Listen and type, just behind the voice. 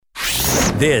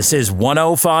This is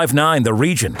 105.9 The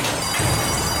Region.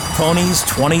 Ponies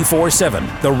 24/7,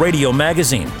 the radio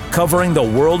magazine covering the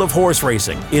world of horse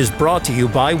racing, is brought to you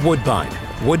by Woodbine,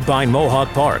 Woodbine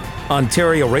Mohawk Park,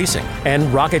 Ontario Racing,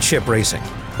 and Rocket Ship Racing.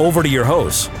 Over to your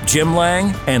hosts, Jim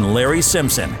Lang and Larry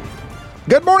Simpson.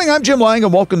 Good morning, I'm Jim Lang,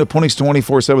 and welcome to Ponies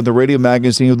 24/7, the radio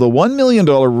magazine. The $1 million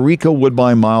Rico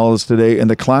Woodbine Mile is today, and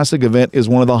the classic event is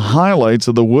one of the highlights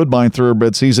of the Woodbine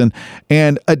Thoroughbred season.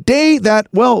 And a day that,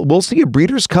 well, we'll see a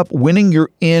Breeders' Cup winning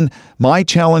your In My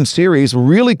Challenge series.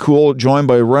 Really cool, joined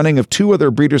by a running of two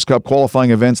other Breeders' Cup qualifying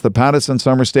events, the Pattison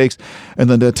Summer Stakes and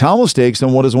the Natalmo Stakes,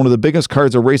 and what is one of the biggest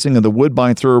cards of racing in the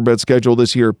Woodbine Thoroughbred schedule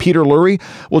this year. Peter Lurie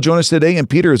will join us today, and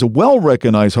Peter is a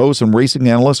well-recognized host and racing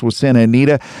analyst with Santa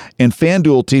Anita and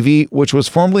FanDuel TV, which was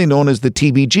formerly known as the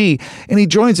TVG, and he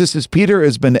joins us as Peter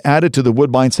has been added to the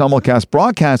Woodbine simulcast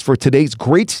broadcast for today's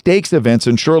great stakes events,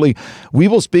 and surely we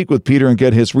will speak with Peter and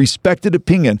get his respected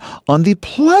opinion on the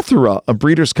plethora of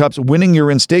Breeders' Cups winning your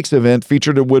in stakes event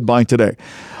featured at Woodbine today.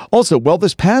 Also, well,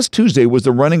 this past Tuesday was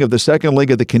the running of the second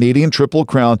leg of the Canadian Triple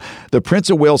Crown, the Prince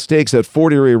of Wales Stakes at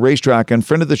Fort Erie Racetrack, and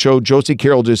friend of the show, Josie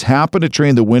Carroll, just happened to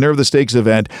train the winner of the stakes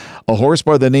event, a horse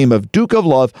by the name of Duke of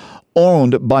Love,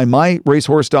 owned by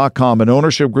MyRacehorse.com, an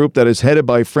ownership group that is headed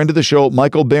by friend of the show,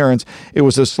 Michael Behrens. It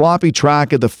was a sloppy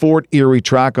track at the Fort Erie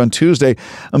track on Tuesday,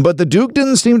 but the Duke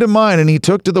didn't seem to mind, and he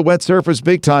took to the wet surface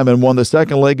big time and won the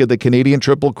second leg of the Canadian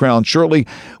Triple Crown. Shortly,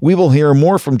 we will hear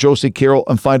more from Josie Carroll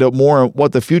and find out more on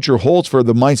what the future holds for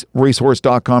the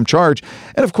MyRacehorse.com charge.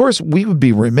 And of course, we would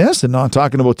be remiss in not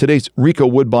talking about today's Rico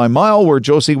Woodbine Mile, where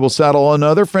Josie will saddle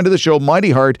another friend of the show,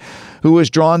 Mighty Heart, who has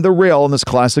drawn the rail in this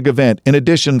classic event. In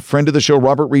addition, friend of the show,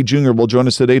 Robert Reed Jr. will join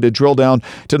us today to drill down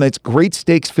tonight's great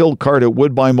stakes-filled card at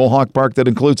Woodbine Mohawk Park that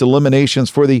includes eliminations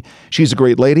for the She's a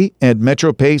Great Lady and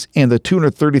Metro Pace and the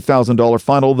 $230,000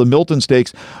 final, the Milton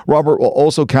Stakes. Robert will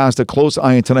also cast a close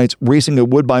eye on tonight's racing at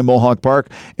Woodbine Mohawk Park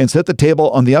and set the table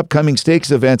on the upcoming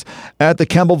stakes events at the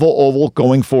Campbellville Oval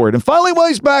going forward. And finally, while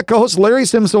he's back, host Larry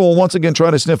Simpson will once again try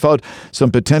to sniff out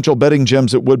some potential betting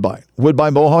gems at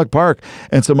Woodbine Mohawk Park,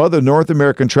 and some other North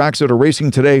American tracks that are racing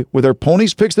today with our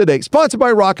Ponies Picks Today, sponsored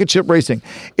by Rocket Ship Racing.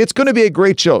 It's going to be a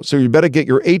great show, so you better get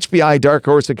your HBI Dark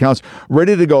Horse accounts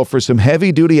ready to go for some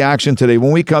heavy-duty action today.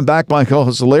 When we come back, my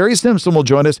co-host Larry Simpson will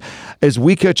join us as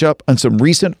we catch up on some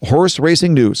recent horse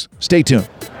racing news. Stay tuned.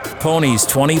 Ponies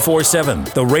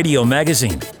 24/7, the radio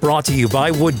magazine, brought to you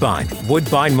by Woodbine,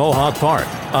 Woodbine Mohawk Park,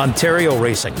 Ontario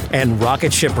Racing, and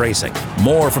Rocket Ship Racing.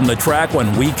 More from the track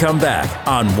when we come back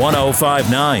on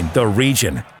 105.9 The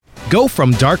Region. Go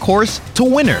from dark horse to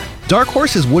winner. Dark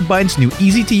Horse is Woodbine's new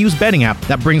easy-to-use betting app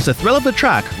that brings the thrill of the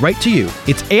track right to you.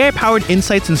 Its AI-powered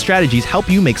insights and strategies help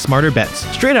you make smarter bets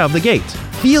straight out of the gate.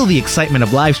 Feel the excitement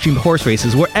of live-streamed horse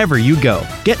races wherever you go.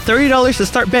 Get $30 to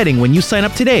start betting when you sign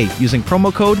up today using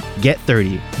promo code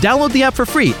GET30. Download the app for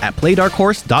free at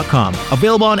playdarkhorse.com.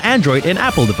 Available on Android and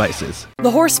Apple devices.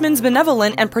 The Horsemen's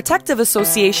Benevolent and Protective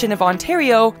Association of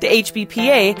Ontario, the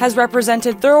HBPA, has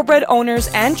represented thoroughbred owners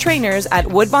and trainers at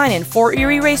Woodbine and Fort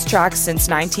Erie racetracks since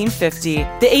 1950.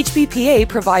 The HBPA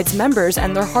provides members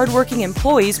and their hardworking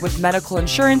employees with medical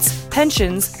insurance,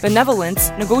 pensions, benevolence,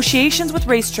 negotiations with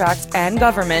racetracks and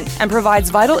government, and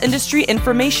provides vital industry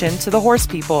information to the horse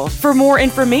people. For more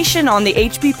information on the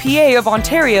HBPA of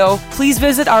Ontario, please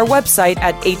visit our website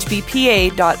at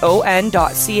hbpa.on.ca.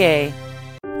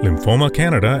 Lymphoma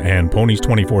Canada and Ponies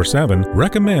 24/7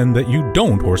 recommend that you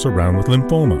don't horse around with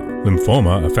lymphoma.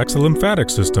 Lymphoma affects the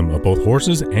lymphatic system of both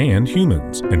horses and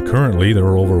humans, and currently there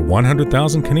are over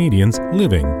 100,000 Canadians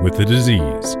living with the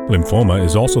disease. Lymphoma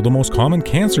is also the most common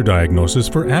cancer diagnosis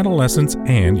for adolescents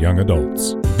and young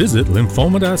adults. Visit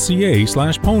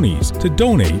lymphoma.ca/ponies to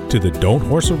donate to the Don't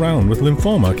Horse Around with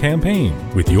Lymphoma campaign.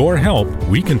 With your help,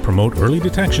 we can promote early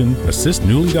detection, assist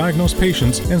newly diagnosed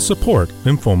patients, and support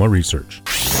lymphoma research.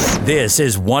 This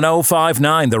is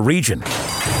 105.9 The Region.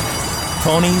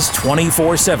 Ponies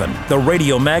 24/7, the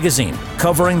radio magazine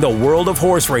covering the world of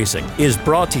horse racing, is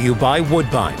brought to you by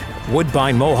Woodbine,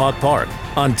 Woodbine Mohawk Park,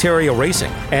 Ontario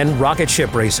Racing, and Rocket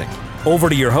Ship Racing. Over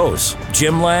to your hosts,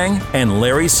 Jim Lang and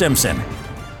Larry Simpson.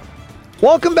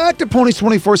 Welcome back to Ponies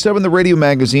 24/7, the radio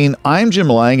magazine. I'm Jim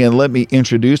Lang, and let me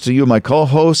introduce to you my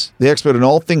co-host, the expert in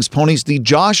all things ponies, the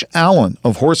Josh Allen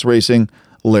of horse racing,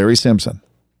 Larry Simpson.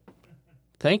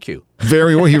 Thank you.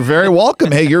 You're very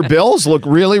welcome. Hey, your Bills look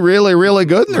really, really, really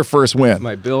good in their first win.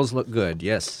 My Bills look good,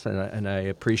 yes, and I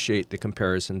appreciate the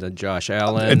comparison to Josh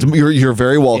Allen. You're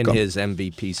very welcome. In his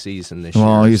MVP season this year.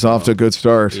 Oh, he's off to a good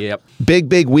start. Yep.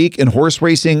 Big week in horse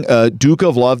racing. Duke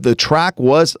of Love. The track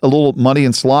was a little muddy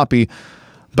and sloppy,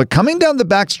 but coming down the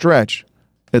back stretch,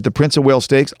 at the Prince of Wales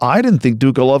Stakes. I didn't think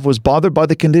Duke of Love was bothered by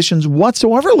the conditions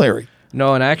whatsoever, Larry.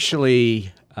 No, and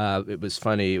actually, it was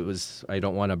funny. I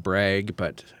don't want to brag,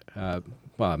 but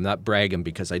well, I'm not bragging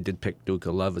because I did pick Duke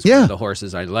of Love as one of the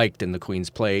horses I liked in the Queen's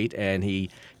Plate, and he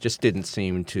just didn't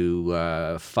seem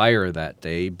to fire that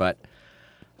day. But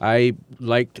I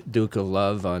liked Duke of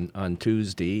Love on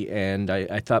Tuesday, and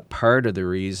I thought part of the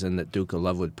reason that Duke of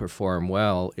Love would perform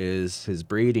well is his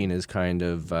breeding is kind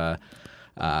of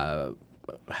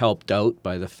helped out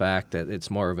by the fact that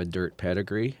it's more of a dirt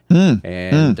pedigree.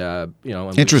 And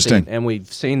Interesting.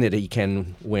 We've seen that he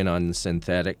can win on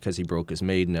synthetic because he broke his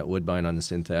maiden at Woodbine on the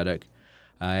synthetic.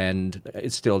 And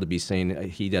it's still to be seen.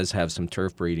 He does have some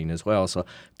turf breeding as well. So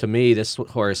to me, this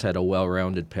horse had a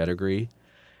well-rounded pedigree.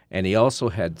 And he also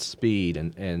had speed,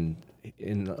 and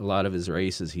in a lot of his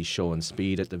races, he's showing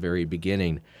speed at the very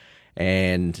beginning.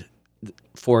 And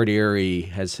Fort Erie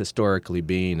has historically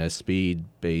been a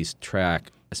speed-based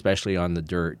track, especially on the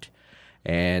dirt.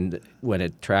 And when a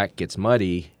track gets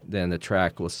muddy, then the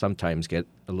track will sometimes get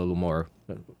a little more,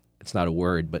 it's not a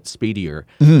word, but speedier.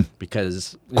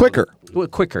 Because Quicker.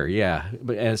 Quicker, yeah. And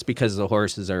it's because the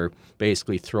horses are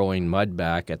basically throwing mud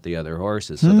back at the other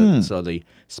horses. So the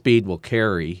speed will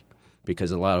carry,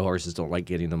 because a lot of horses don't like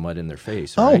getting the mud in their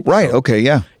face. Right? Oh, right. Okay,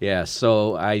 yeah. Yeah,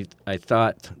 so I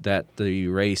thought that the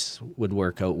race would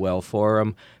work out well for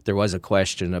him. There was a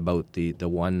question about the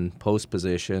one post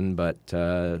position, but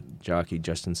jockey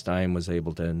Justin Stein was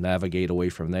able to navigate away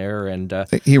from there. And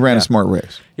he ran a smart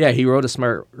race. Yeah, he rode a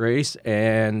smart race,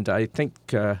 and I think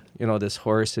this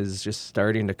horse is just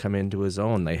starting to come into his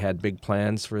own. They had big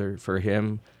plans for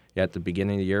him at the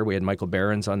beginning of the year. We had Michael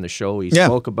Behrens on the show. He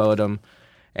spoke about him.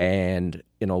 And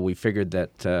we figured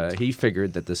that he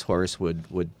figured that this horse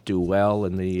would do well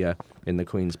in the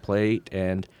Queen's Plate,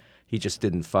 and he just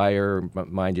didn't fire.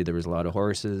 Mind you, there was a lot of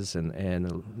horses, and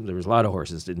there was a lot of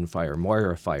horses didn't fire.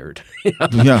 Moira fired,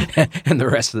 and the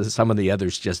rest of some of the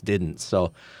others just didn't.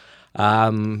 So,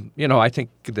 I think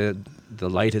the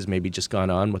light has maybe just gone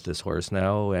on with this horse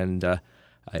now, and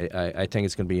I think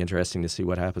it's going to be interesting to see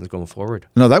what happens going forward.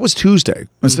 No, that was Tuesday.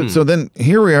 So then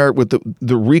here we are with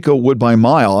the Rico Woodbine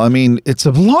Mile. I mean, it's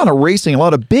a lot of racing, a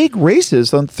lot of big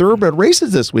races on thoroughbred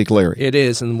races this week, Larry. It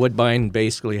is, and Woodbine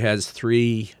basically has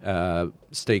 3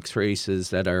 stakes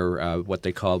races that are what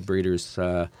they call Breeders'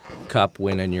 Cup,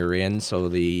 win and you're in. So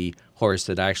the horse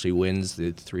that actually wins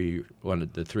one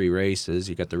of the 3 races,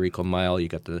 you got the Rico Mile, you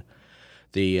got the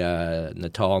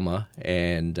Natalma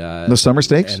and the Summer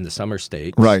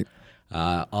Stakes, right?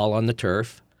 All on the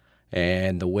turf,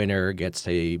 and the winner gets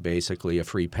basically a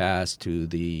free pass to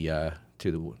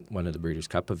one of the Breeders'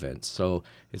 Cup events. So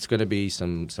it's going to be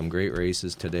some great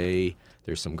races today.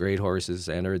 There's some great horses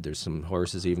entered. There's some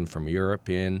horses even from Europe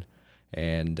in,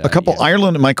 and a couple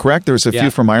Ireland. Am I correct? There's a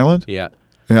few from Ireland. Yeah,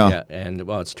 and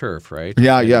it's turf, right?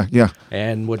 Yeah.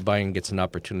 And Woodbine gets an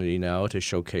opportunity now to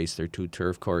showcase their 2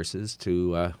 turf courses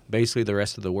to basically the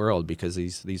rest of the world, because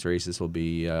these races will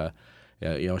be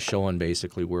shown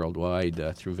basically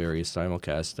worldwide through various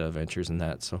simulcast ventures and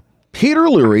that. So. Peter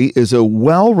Lurie is a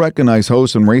well-recognized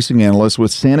host and racing analyst with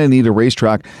Santa Anita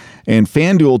Racetrack and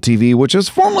FanDuel TV, which is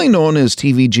formerly known as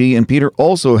TVG. And Peter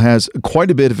also has quite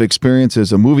a bit of experience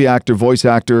as a movie actor, voice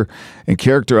actor, and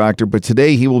character actor. But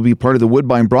today he will be part of the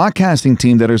Woodbine broadcasting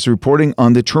team that is reporting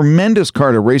on the tremendous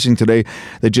card of racing today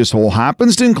that just so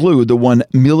happens to include the $1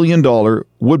 million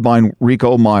Woodbine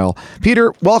Rico Mile.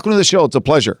 Peter, welcome to the show. It's a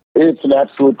pleasure. It's an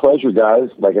absolute pleasure, guys.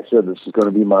 Like I said, this is going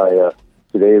to be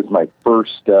today is my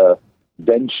first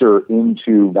venture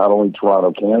into not only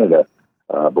Toronto, Canada,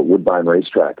 but Woodbine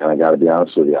Racetrack. And I got to be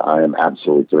honest with you, I am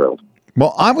absolutely thrilled.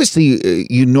 Well, obviously,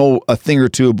 you know a thing or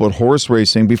two about horse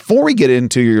racing. Before we get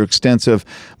into your extensive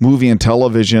movie and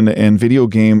television and video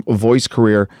game voice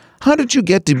career, how did you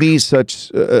get to be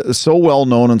so well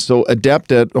known and so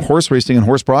adept at horse racing and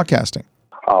horse broadcasting?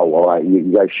 Oh, well,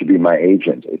 you guys should be my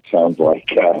agent. It sounds like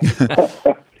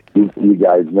you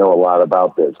guys know a lot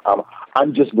about this.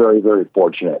 I'm just very, very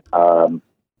fortunate.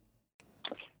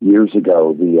 Years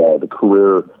ago, the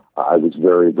career, I was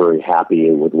very, very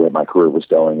happy with the way my career was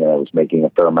going, and I was making a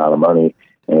fair amount of money.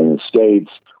 And in the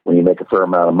States, when you make a fair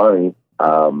amount of money,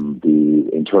 the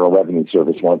Internal Revenue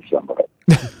Service wants some of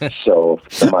it. So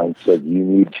someone said, you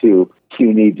need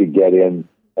to get in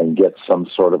and get some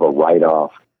sort of a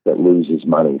write-off that loses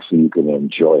money so you can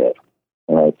enjoy it.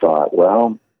 And I thought,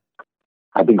 well,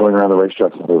 I've been going around the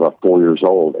racetrack since I was about 4 years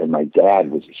old, and my dad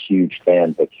was a huge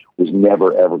fan, but was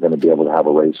never, ever going to be able to have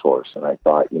a racehorse. And I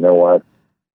thought, you know what?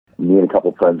 Me and a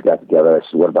couple of friends got together. I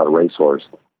said, what about a racehorse?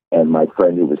 And my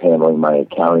friend who was handling my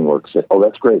accounting work said, oh,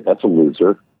 that's great. That's a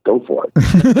loser. Go for it.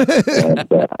 And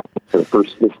for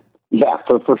the Yeah,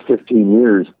 for 15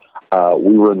 years,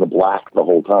 we were in the black the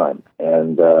whole time,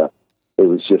 and it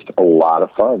was just a lot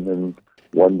of fun. And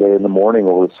one day in the morning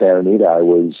over at Santa Anita, I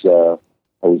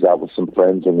was out with some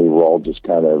friends, and we were all just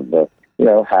kind of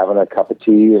having a cup of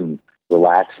tea and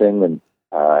relaxing. And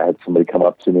I had somebody come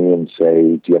up to me and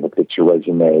say, "Do you have a picture,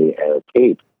 resume, and a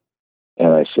tape?"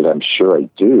 And I said, "I'm sure I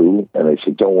do." And they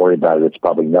said, "Don't worry about it. It's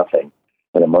probably nothing."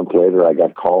 And a month later, I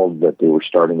got called that they were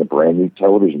starting a brand new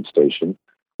television station,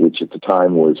 which at the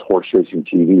time was Horse Racing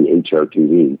TV,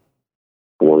 HRTV,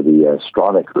 for the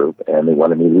Stronach Group, and they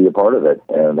wanted me to be a part of it.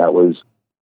 And that was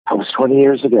 20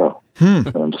 years ago. And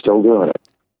I'm still doing it.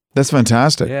 That's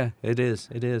fantastic. Yeah, it is.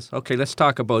 It is. Okay, let's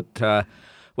talk about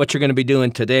what you're going to be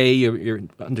doing today. You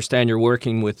understand you're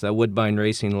working with Woodbine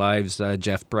Racing Live's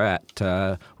Jeff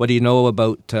Bratt. What do you know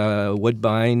about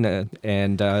Woodbine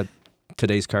and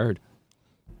today's card?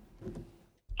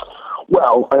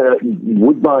 Well,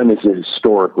 Woodbine is a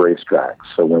historic racetrack.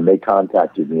 So when they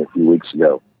contacted me a few weeks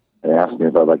ago and asked me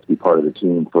if I'd like to be part of the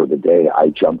team for the day, I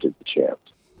jumped at the chance.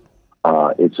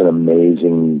 It's an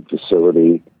amazing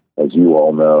facility, as you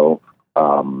all know.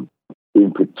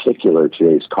 In particular,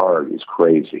 today's card is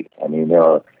crazy. I mean, there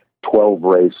are 12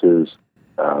 races.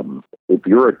 If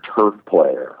you're a turf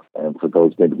player, and for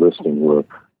those maybe listening who are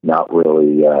not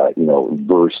really,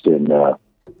 versed in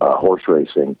horse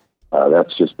racing,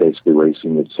 that's just basically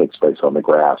racing that takes place on the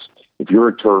grass. If you're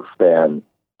a turf fan,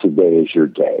 today is your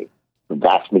day. The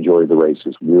vast majority of the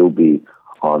races will be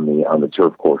on the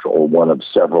turf course or one of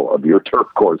several of your turf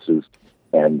courses,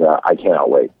 and I cannot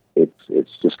wait.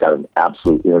 It's just got an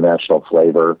absolute international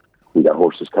flavor. We got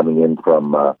horses coming in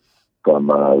from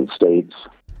the States,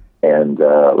 and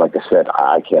like I said,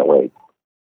 I can't wait.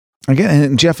 Again,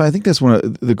 and Jeff, I think that's one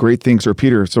of the great things, or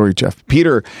Peter,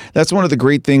 that's one of the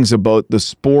great things about the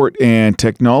sport and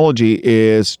technology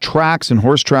is tracks and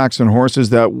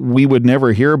horses that we would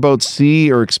never hear about,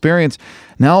 see, or experience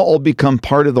now all become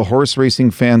part of the horse racing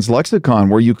fans' lexicon,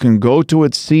 where you can go to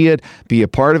it, see it, be a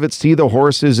part of it, see the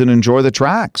horses, and enjoy the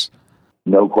tracks.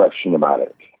 No question about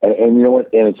it. And you know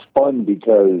what? And it's fun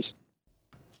because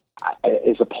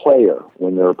as a player,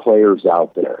 when there are players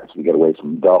out there, as we get away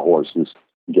from the horses,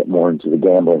 get more into the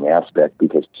gambling aspect,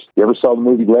 because you ever saw the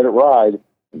movie Let It Ride?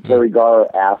 And Terry Garr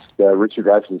asked Richard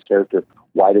Dreyfuss's character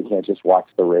why they can't just watch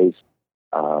the race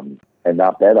and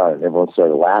not bet on it. And everyone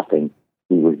started laughing.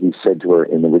 He said to her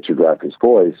in the Richard Dreyfuss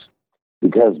voice,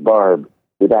 "Because, Barb,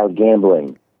 without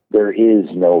gambling, there is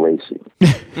no racing."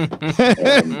 And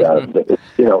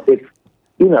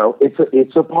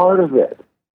it's a part of it,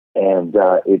 and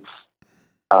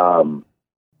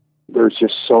there's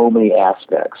just so many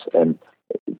aspects. And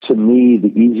to me,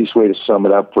 the easiest way to sum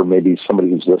it up for maybe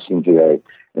somebody who's listening today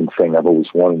and saying, "I've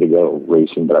always wanted to go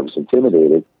racing, but I was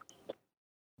intimidated,"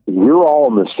 we're all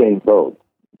in the same boat.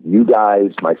 You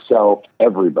guys, myself,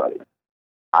 everybody.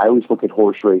 I always look at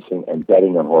horse racing and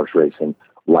betting on horse racing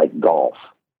like golf.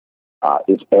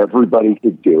 If everybody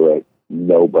could do it,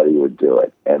 nobody would do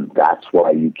it. And that's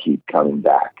why you keep coming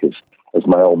back. Because as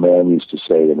my old man used to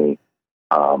say to me,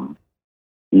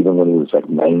 even when he was like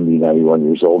 90, 91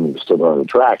 years old and he was still on the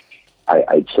track,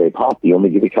 I'd say, "Pop, you only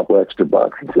give a couple extra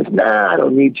bucks." He says, "Nah, I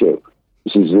don't need to."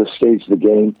 He says, "This stage of the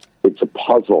game, it's a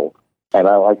puzzle. And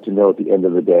I like to know at the end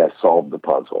of the day, I solved the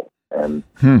puzzle." And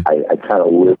I kind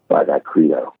of live by that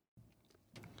credo.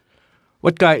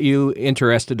 What got you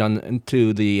interested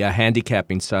into the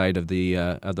handicapping side of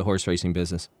the horse racing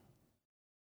business?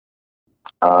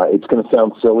 It's going to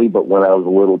sound silly, but when I was a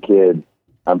little kid,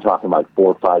 I'm talking like 4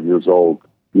 or 5 years old,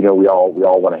 we all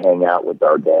want to hang out with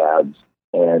our dads,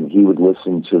 and he would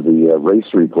listen to the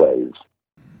race replays,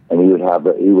 and he would have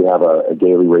a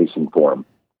daily racing form,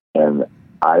 and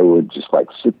I would just like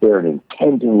sit there and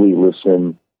intentionally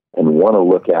listen and want to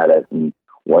look at it. And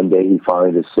one day he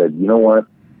finally just said, "You know what?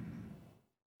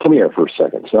 Come here for a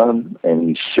second, son." And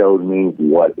he showed me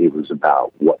what it was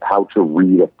about, how to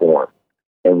read a form.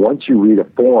 And once you read a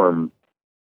form,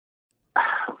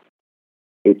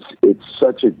 it's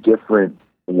such a different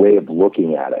way of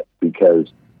looking at it,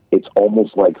 because it's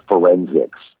almost like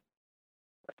forensics,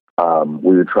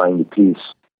 where you're trying to piece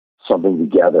something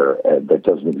together that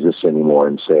doesn't exist anymore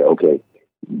and say, "Okay,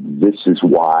 this is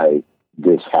why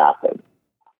this happened."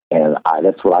 And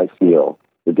that's what I feel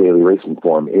the daily racing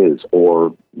form is,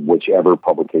 or whichever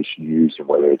publication you use,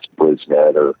 whether it's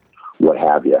Brisnet or what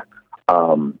have you.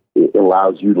 It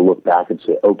allows you to look back and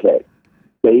say, "Okay,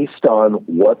 based on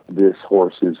what this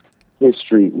horse's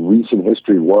recent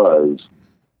history was,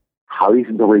 how do you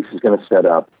think the race is going to set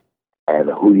up, and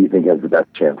who do you think has the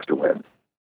best chance to win?"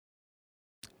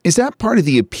 Is that part of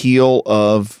the appeal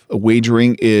of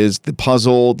wagering, is the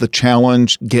puzzle, the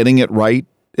challenge, getting it right?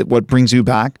 what brings you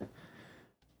back?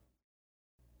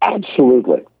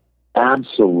 Absolutely.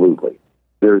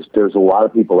 There's a lot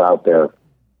of people out there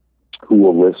who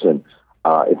will listen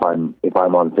if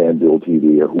I'm on FanDuel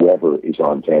TV or whoever is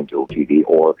on FanDuel TV,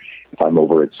 or if I'm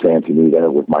over at Santa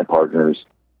Anita with my partners,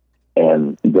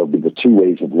 and there'll be the two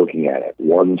ways of looking at it.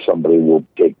 One, somebody will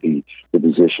take the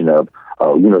position of,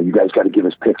 oh, you guys got to give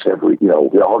us picks every,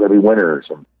 we're all going to be winners.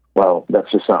 And, well,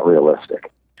 that's just not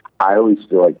realistic. I always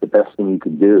feel like the best thing you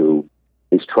can do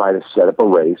is try to set up a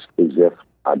race as if,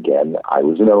 again, I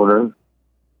was an owner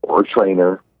or a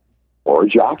trainer or a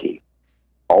jockey.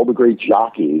 All the great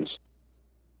jockeys,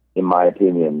 in my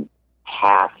opinion,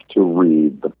 have to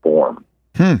read the form.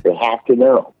 They have to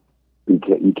know.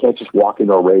 You can't just walk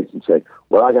into a race and say,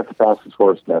 well, I got the fastest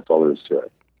horse, and that's all there is to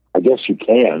it. I guess you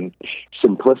can.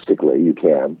 Simplistically, you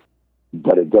can.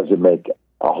 But it doesn't make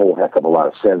a whole heck of a lot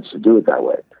of sense to do it that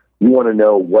way. You want to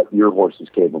know what your horse is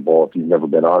capable if you've never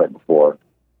been on it before.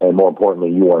 And more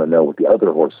importantly, you want to know what the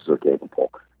other horses are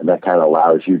capable. And that kind of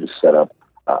allows you to set up,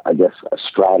 I guess, a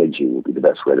strategy would be the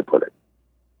best way to put it.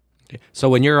 Okay. So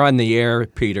when you're on the air,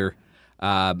 Peter,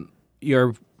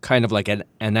 you're kind of like an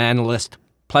analyst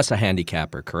plus a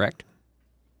handicapper, correct?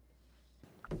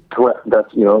 Correct.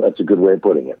 That's a good way of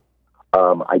putting it.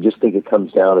 I just think it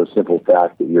comes down to a simple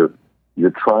fact that you're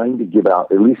trying to give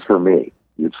out, at least for me,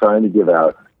 you're trying to give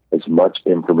out as much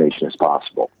information as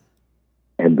possible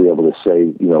and be able to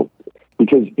say,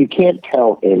 because you can't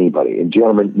tell anybody, and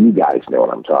gentlemen, you guys know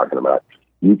what I'm talking about.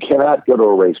 You cannot go to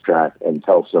a racetrack and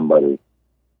tell somebody,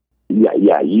 you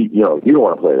don't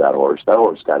want to play that horse. That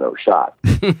horse got no shot.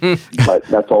 But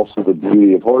that's also the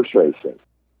beauty of horse racing.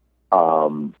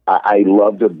 I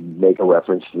love to make a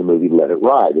reference to the movie Let It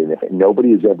Ride, and if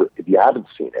you haven't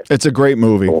seen it, it's a great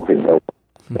movie. Okay, so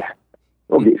you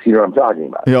know what I'm talking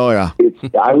about. Oh yeah.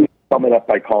 I would sum it up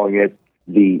by calling it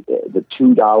the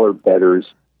 $2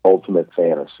 bettor's ultimate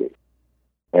fantasy,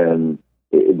 and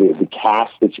the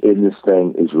cast that's in this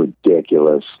thing is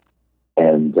ridiculous.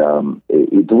 And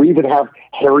we even have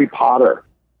Harry Potter.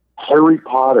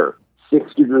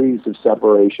 6 Degrees of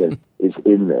Separation is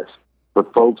in this. For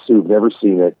folks who've never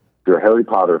seen it, if you're a Harry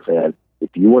Potter fan, if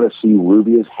you want to see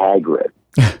Rubeus Hagrid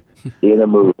in a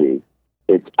movie,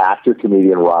 it's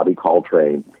actor-comedian Robbie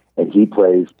Coltrane, and he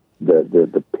plays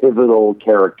the pivotal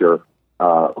character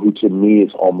who to me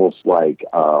is almost like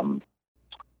what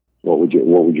would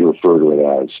you refer to it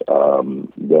as?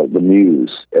 The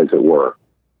muse, as it were.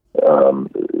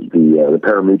 The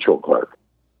parimutuel clerk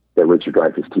that Richard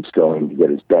Dreyfuss keeps going to get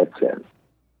his bets in.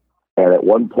 And at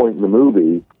one point in the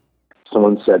movie,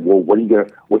 someone said, well,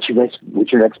 what's your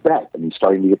next bet? And he's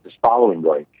starting to get this following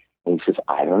going. And he says,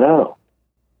 I don't know.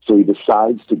 So he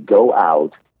decides to go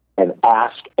out and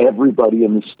ask everybody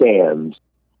in the stands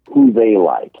who they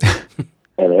like.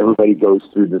 And everybody goes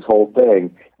through this whole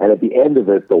thing. And at the end of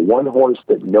it, the one horse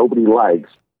that nobody likes,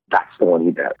 that's the one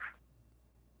he bets.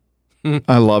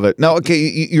 I love it. Now, okay,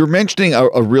 you're mentioning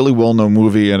a really well-known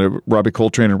movie and Robbie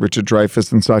Coltrane and Richard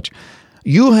Dreyfuss and such.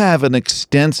 You have an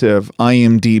extensive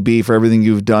IMDb for everything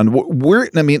you've done.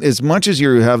 As much as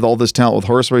you have all this talent with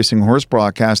horse racing, horse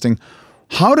broadcasting,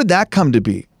 how did that come to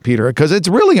be, Peter? Because it's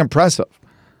really impressive.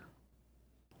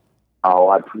 Oh,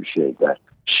 I appreciate that.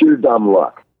 Sheer dumb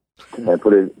luck. Can I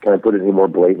put it any more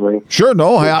blatantly? Sure.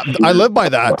 No, I live by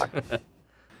that.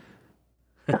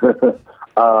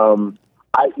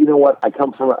 You know what? I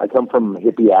come from a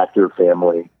hippie actor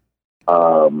family.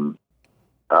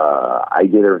 I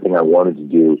did everything I wanted to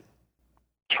do,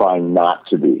 trying not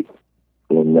to be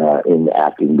in the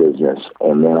acting business,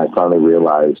 and then I finally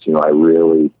realized, I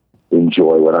really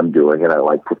enjoy what I'm doing, and I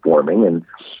like performing, and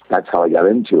that's how I got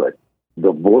into it.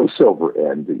 The voiceover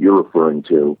end that you're referring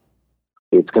to,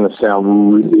 it's going to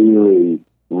sound really,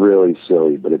 really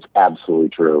silly, but it's absolutely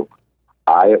true.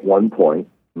 I, at one point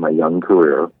in my young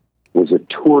career, was a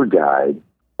tour guide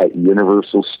at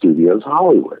Universal Studios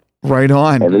Hollywood. Right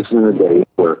on. And this is a day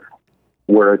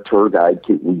where a tour guide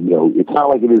could, it's not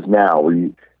like it is now where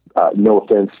you, no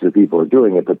offense to the people who are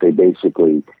doing it, but they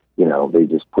basically, they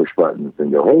just push buttons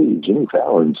and go, hey, Jimmy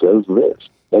Fallon says this,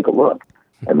 take a look.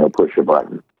 And they'll push a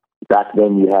button. Back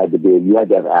then you had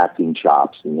to have acting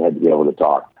chops, and you had to be able to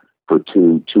talk for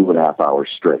 2.5 hours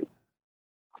straight.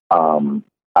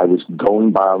 I was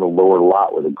going by on the lower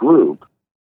lot with a group,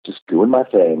 just doing my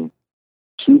thing.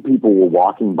 2 people were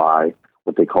walking by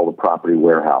what they call the property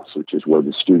warehouse, which is where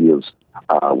the studios,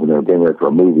 when they're getting ready for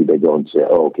a movie, they go and say,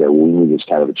 oh, okay, well, we need this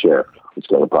kind of a chair. Let's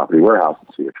go to the property warehouse and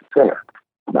see if it's there.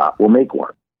 Not, we'll make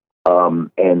one.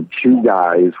 And 2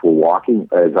 guys were walking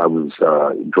as I was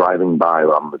driving by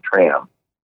on the tram.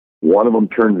 One of them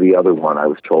turned to the other one, I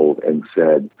was told, and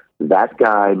said, That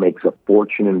guy makes a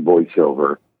fortune in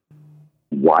voiceover.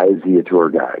 Why is he a tour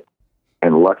guide?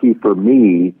 And lucky for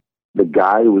me, the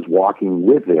guy who was walking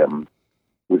with him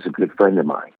was a good friend of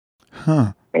mine.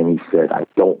 Huh. And he said, I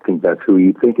don't think that's who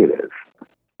you think it is.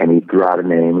 And he threw out a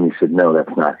name, and he said, no,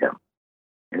 that's not him.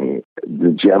 And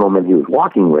the gentleman he was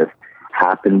walking with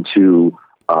happened to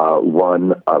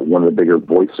run one of the bigger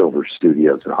voiceover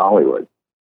studios in Hollywood.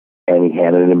 And he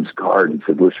handed him his card and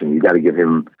said, listen, you got to give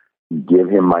him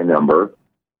my number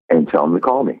and tell him to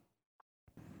call me.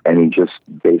 And he just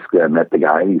basically, I met the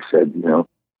guy, and he said,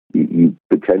 you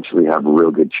potentially have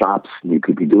real good chops, and you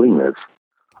could be doing this.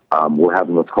 We're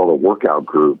having what's called a workout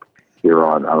group here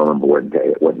on, I don't remember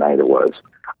what night it was.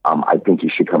 I think you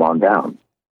should come on down.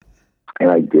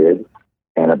 And I did.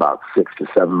 And about 6 to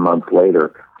 7 months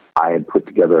later, I had put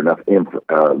together enough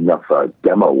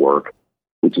demo work,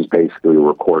 which is basically a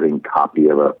recording copy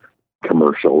of a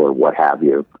commercial or what have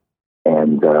you.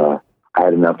 And I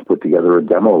had enough to put together a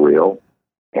demo reel,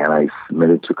 and I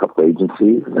submitted to a couple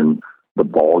agencies, and the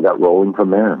ball got rolling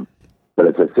from there. But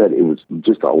as I said, it was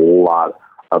just a lot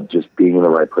of just being in the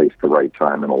right place at the right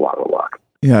time and a lot of luck.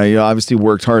 Yeah, you obviously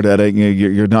worked hard at it.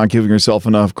 You're not giving yourself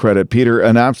enough credit. Peter,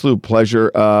 an absolute pleasure.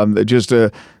 Just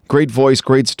a great voice,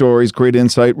 great stories, great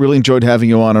insight. Really enjoyed having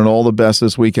you on, and all the best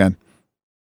this weekend.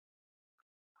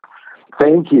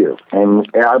 Thank you. And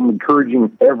I'm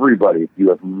encouraging everybody, if you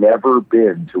have never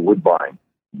been to Woodbine,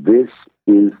 this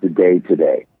is the day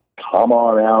today. Come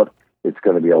on out. It's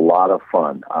going to be a lot of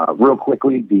fun. Real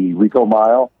quickly, the Rico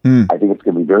Mile, I think it's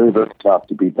going to be very, very tough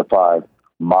to beat the 5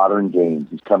 Modern Games.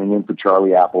 He's coming in for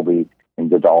Charlie Appleby and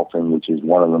Godolphin, which is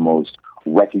one of the most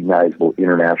recognizable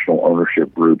international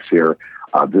ownership groups here.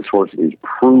 This horse is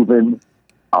proven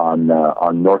on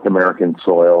North American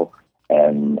soil,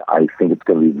 and I think it's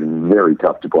going to be very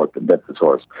tough to bet this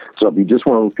horse. So if you're just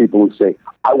one of those people who say,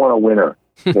 I want a winner,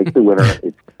 take the winner.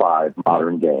 It's 5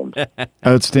 Modern Games.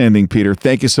 Outstanding, Peter.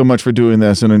 Thank you so much for doing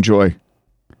this, and enjoy.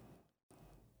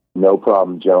 No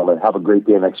problem, gentlemen. Have a great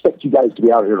day, and I expect you guys to be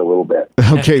out here in a little bit.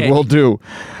 Okay, will do.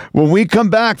 When we come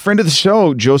back, friend of the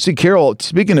show, Josie Carroll,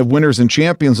 speaking of winners and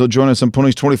champions, will join us on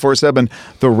Ponies 24/7,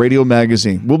 the radio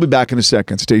magazine. We'll be back in a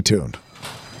second. Stay tuned.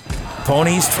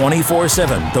 Ponies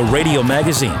 24/7, the radio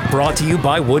magazine, brought to you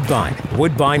by Woodbine,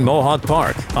 Woodbine Mohawk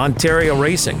Park, Ontario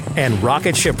Racing, and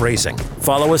Rocket Ship Racing.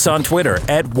 Follow us on Twitter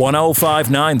at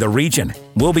 1059 The Region.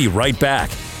 We'll be right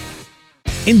back.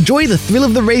 Enjoy the thrill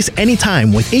of the race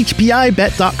anytime with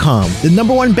HPIBet.com, the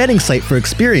 #1 betting site for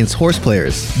experienced horse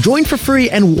players. Join for free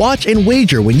and watch and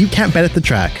wager when you can't bet at the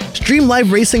track. Stream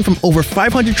live racing from over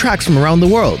 500 tracks from around the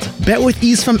world. Bet with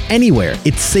ease from anywhere.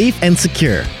 It's safe and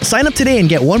secure. Sign up today and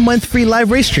get 1 month free live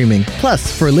race streaming.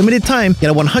 Plus, for a limited time, get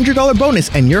a $100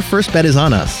 bonus and your first bet is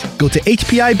on us. Go to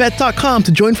HPIBet.com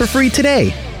to join for free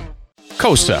today.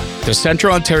 COSTA, the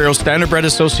Central Ontario Standardbred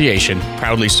Association,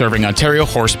 proudly serving Ontario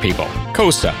horse people.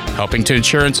 COSTA, helping to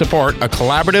ensure and support a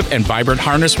collaborative and vibrant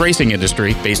harness racing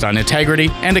industry based on integrity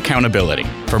and accountability.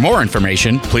 For more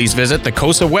information, please visit the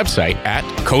COSTA website at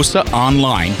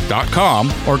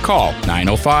costaonline.com or call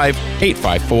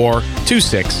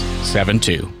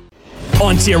 905-854-2672.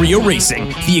 Ontario Racing,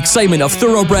 the excitement of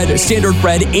thoroughbred,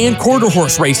 standardbred, and quarter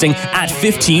horse racing at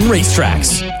 15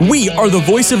 racetracks. We are the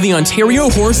voice of the Ontario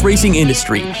horse racing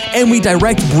industry, and we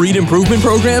direct breed improvement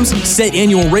programs, set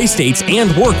annual race dates,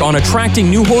 and work on attracting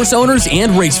new horse owners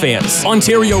and race fans.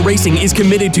 Ontario Racing is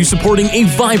committed to supporting a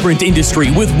vibrant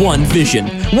industry with one vision,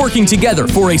 working together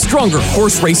for a stronger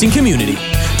horse racing community.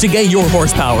 To get your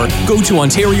horsepower, go to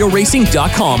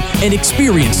OntarioRacing.com and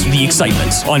experience the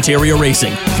excitement. Ontario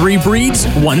Racing, 3 breeds,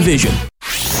 1 vision.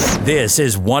 This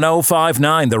is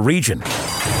 1059 The Region.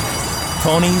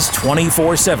 Ponies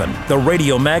 24/7, the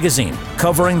radio magazine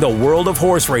covering the world of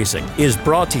horse racing, is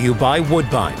brought to you by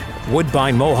Woodbine,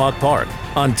 Woodbine Mohawk Park,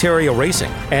 Ontario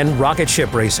Racing, and Rocket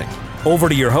Ship Racing. Over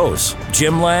to your hosts,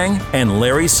 Jim Lang and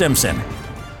Larry Simpson.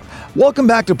 Welcome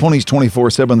back to Ponies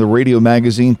 24/7, the radio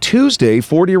magazine. Tuesday,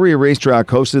 Fort Erie Racetrack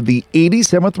hosted the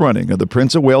 87th running of the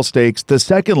Prince of Wales Stakes, the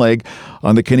second leg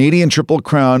on the Canadian Triple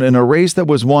Crown, in a race that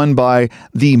was won by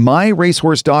the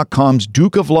MyRacehorse.com's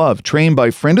Duke of Love, trained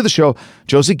by friend of the show,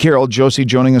 Josie Carroll. Josie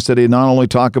joining us today, not only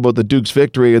talk about the Duke's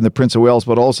victory in the Prince of Wales,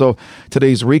 but also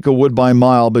today's Rico Woodbine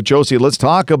Mile. But Josie, let's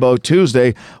talk about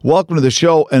Tuesday. Welcome to the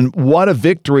show, and what a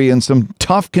victory in some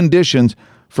tough conditions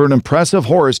for an impressive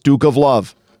horse, Duke of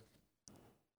Love.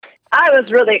 I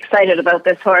was really excited about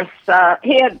this horse.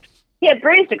 He had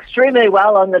breezed extremely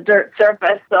well on the dirt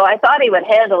surface, so I thought he would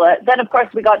handle it. Then, of course,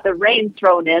 we got the rain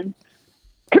thrown in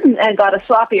and got a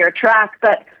sloppier track.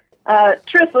 But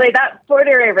truthfully, that Fort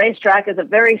Erie racetrack is a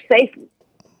very safe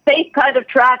safe kind of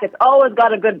track. It's always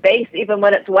got a good base, even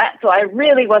when it's wet. So I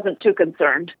really wasn't too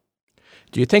concerned.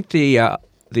 Do you think the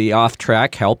off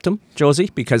track helped him,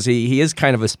 Josie? Because he is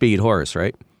kind of a speed horse,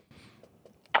 right?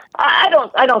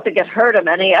 I don't think it hurt him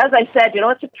any. As I said,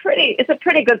 it's a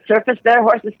pretty good surface there.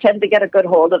 Horses tend to get a good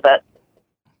hold of it.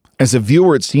 As a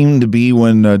viewer, it seemed to be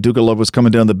when Duke of Love was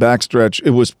coming down the backstretch,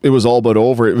 it was all but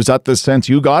over. Was that the sense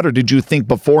you got, or did you think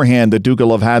beforehand that Duke of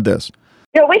Love had this?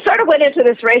 We sort of went into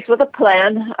this race with a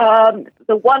plan.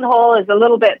 The one hole is a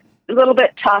little bit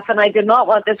tough, and I did not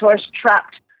want this horse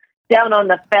trapped down on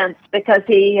the fence because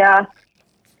he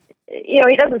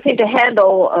doesn't seem to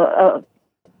handle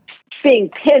being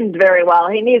pinned very well.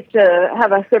 He needs to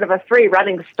have a sort of a free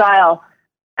running style,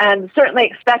 and certainly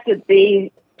expected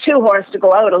the 2-horse to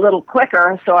go out a little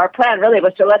quicker. So our plan really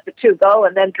was to let the 2 go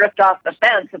and then drift off the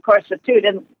fence. Of course, the 2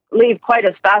 didn't leave quite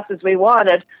as fast as we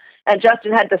wanted, and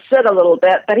Justin had to sit a little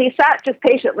bit, but he sat just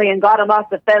patiently and got him off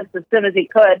the fence as soon as he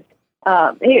could.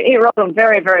 He rode him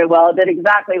very, very well, did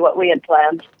exactly what we had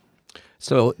planned.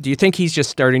 So do you think he's just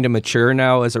starting to mature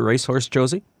now as a racehorse,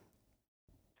 Josie?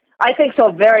 I think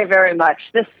so, very, very much.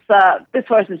 This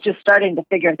horse is just starting to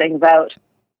figure things out.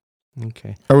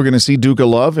 Okay. Are we going to see Duke of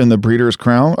Love in the Breeders'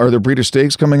 Crown? Are there Breeders'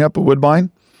 Stakes coming up at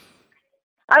Woodbine?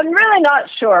 I'm really not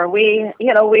sure. We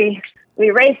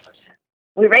raced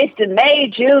in May,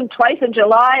 June, twice in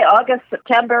July, August,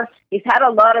 September. He's had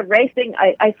a lot of racing.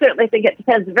 I certainly think it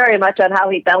depends very much on how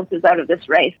he bounces out of this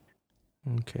race.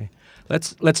 Okay.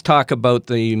 Let's talk about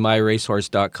the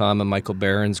MyRacehorse.com and Michael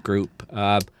Barron's group.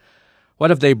 What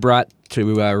have they brought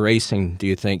to racing, do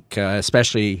you think,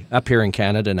 especially up here in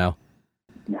Canada now?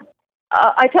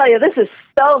 I tell you, this is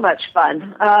so much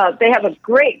fun. They have a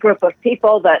great group of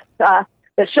people that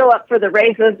show up for the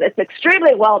races. It's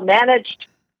extremely well managed.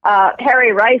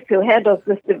 Harry Rice, who handles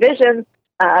this division,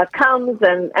 comes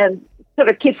and sort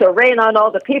of keeps a rein on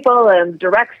all the people and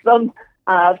directs them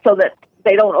so that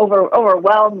they don't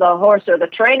overwhelm the horse or the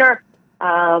trainer.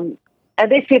 And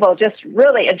these people just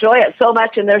really enjoy it so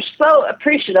much, and they're so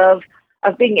appreciative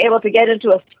of being able to get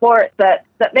into a sport that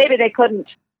maybe they couldn't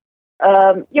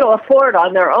afford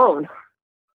on their own.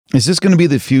 Is this going to be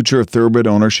the future of thoroughbred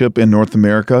ownership in North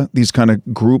America, these kind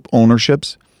of group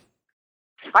ownerships?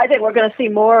 I think we're going to see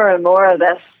more and more of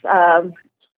this.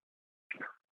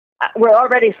 We're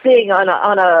already seeing on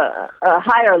a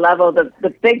higher level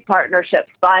the big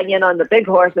partnerships buying in on the big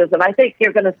horses, and I think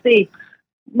you're going to see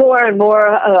more and more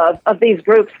of these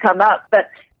groups come up. But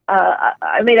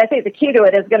I think the key to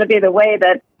it is going to be the way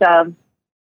that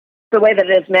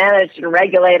it is managed and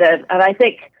regulated. And I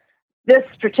think this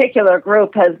particular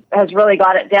group has really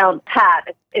got it down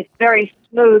pat. It's very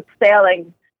smooth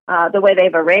sailing the way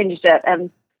they've arranged it, and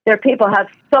their people have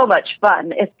so much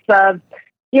fun. It's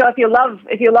if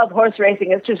you love horse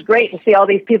racing, it's just great to see all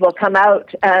these people come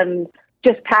out and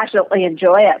just passionately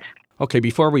enjoy it. Okay,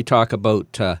 before we talk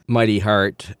about Mighty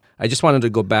Heart, I just wanted to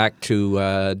go back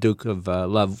to Duke of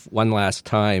Love one last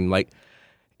time. Like,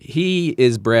 he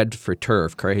is bred for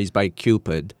turf, correct? He's by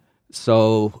Cupid.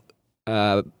 So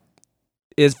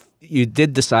if you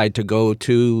did decide to go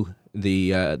to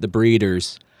the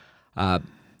breeders,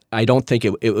 I don't think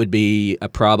it would be a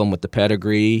problem with the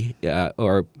pedigree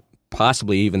or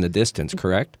possibly even the distance,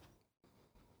 correct?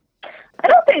 I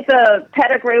don't think the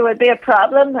pedigree would be a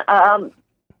problem.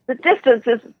 The distance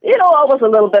is, always a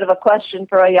little bit of a question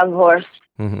for a young horse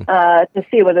to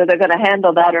see whether they're going to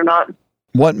handle that or not.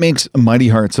 What makes Mighty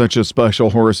Heart such a special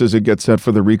horse as it gets set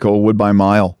for the Rico Woodbine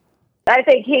Mile? I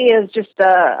think he is just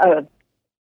a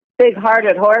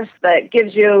big-hearted horse that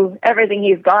gives you everything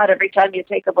he's got every time you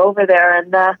take him over there,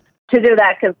 and to do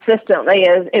that consistently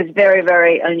is very,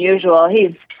 very unusual.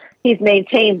 He's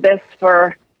maintained this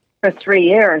for 3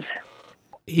 years.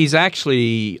 He's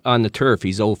actually on the turf.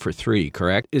 He's 0 for 3,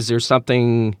 correct? Is there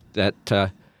something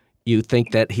that you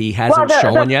think that he hasn't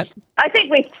shown yet? I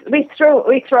think we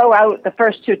throw out the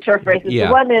first 2 turf races. Yeah.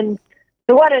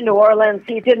 The one in New Orleans,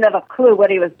 he didn't have a clue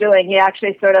what he was doing. He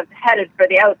actually sort of headed for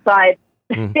the outside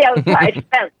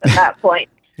fence at that point.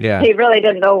 Yeah. He really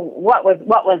didn't know what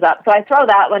was up. So I throw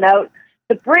that one out.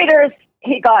 The breeders,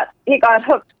 he got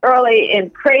hooked early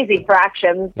in crazy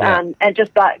fractions and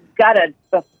just got gutted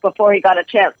before we got a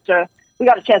chance to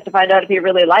find out if he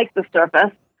really liked the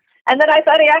surface. And then I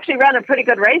thought he actually ran a pretty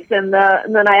good race in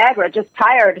the Niagara, just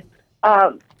tired.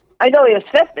 I know he was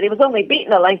 5th, but he was only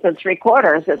beaten a length and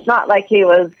 3/4. It's not like he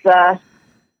was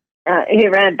he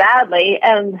ran badly.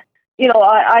 And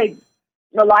I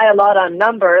rely a lot on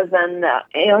numbers, and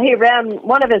he ran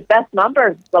one of his best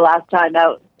numbers the last time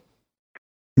out.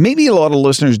 Maybe a lot of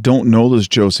listeners don't know this,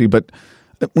 Josie, but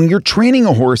when you're training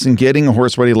a horse and getting a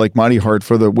horse ready like Mighty Heart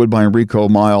for the Woodbine Rico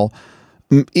Mile,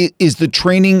 Is the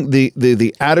training,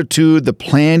 the attitude, the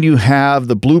plan you have,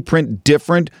 the blueprint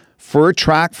different for a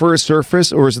track, for a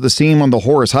surface, or is it the same on the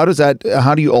horse? How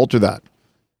do you alter that?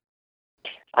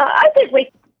 I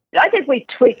think we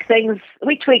tweak things.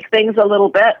 We tweak things a little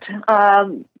bit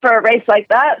for a race like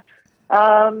that.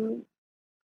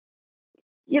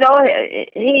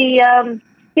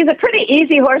 He's a pretty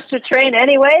easy horse to train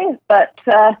anyway, but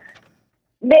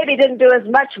maybe didn't do as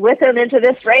much with him into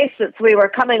this race since we were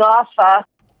coming off, a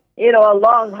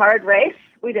long, hard race.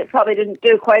 We probably didn't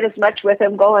do quite as much with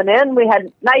him going in. We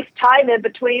had nice time in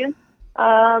between.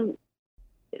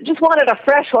 Just wanted a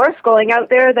fresh horse going out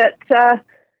there that,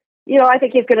 I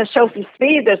think he's going to show some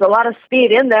speed. There's a lot of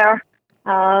speed in there.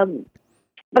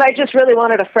 But I just really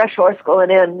wanted a fresh horse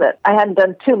going in that I hadn't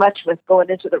done too much with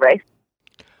going into the race.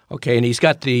 Okay, and he's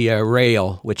got the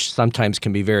rail, which sometimes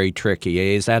can be very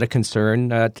tricky. Is that a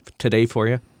concern today for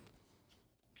you?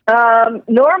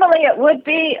 Normally it would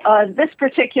be on this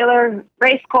particular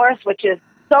race course, which is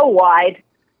so wide.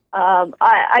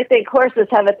 I think horses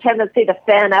have a tendency to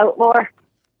fan out more.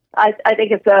 I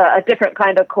think it's a different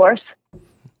kind of course.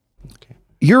 Okay.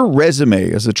 Your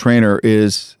resume as a trainer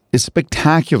is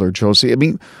spectacular, Josie. I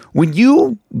mean, when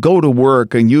you go to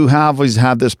work and you always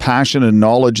have this passion and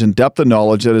knowledge and depth of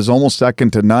knowledge that is almost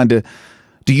second to none,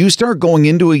 do you start going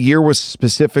into a year with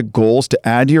specific goals to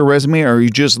add to your resume, or are you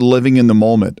just living in the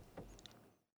moment?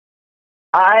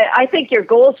 I think your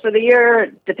goals for the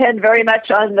year depend very much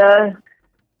on the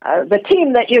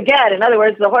team that you get. In other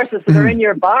words, the horses that are in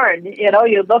your barn.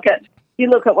 You look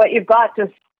at what you've got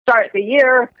to start the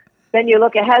year. Then you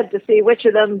look ahead to see which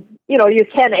of them, you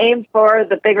can aim for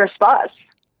the bigger spots.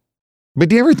 But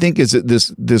do you ever think, is it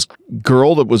this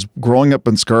girl that was growing up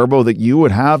in Scarborough, that you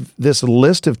would have this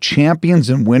list of champions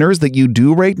and winners that you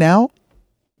do right now?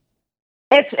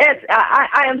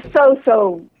 I am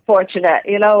so fortunate.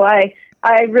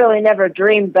 I really never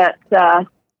dreamed that,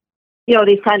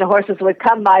 these kind of horses would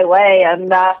come my way. And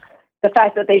the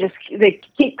fact that they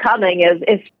keep coming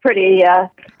is pretty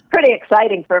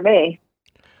exciting for me.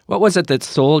 What was it that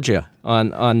sold you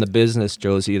on the business,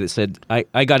 Josie, that said,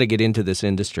 I got to get into this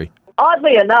industry?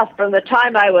 Oddly enough, from the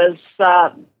time I was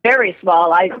very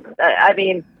small, I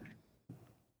mean,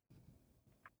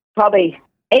 probably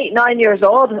 8, 9 years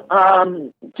old,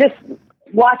 just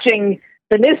watching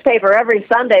the newspaper every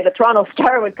Sunday, the Toronto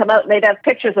Star would come out and they'd have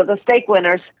pictures of the stake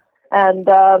winners. And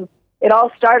it all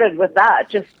started with that.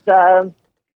 Just I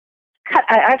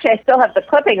still have the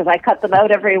clippings. I cut them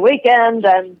out every weekend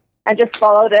and just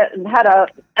followed it and had a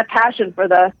passion for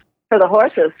the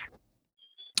horses.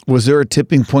 Was there a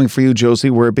tipping point for you, Josie,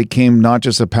 where it became not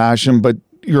just a passion, but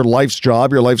your life's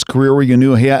job, your life's career, where you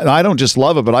knew, hey, I don't just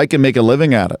love it, but I can make a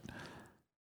living at it?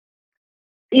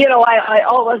 I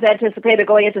always anticipated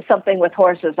going into something with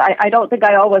horses. I don't think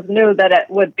I always knew that it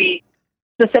would be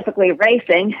specifically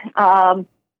racing, but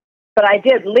I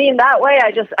did lean that way.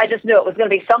 I just knew it was going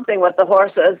to be something with the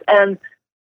horses, and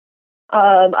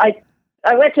I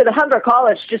went to the Humber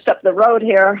College just up the road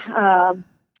here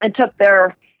and took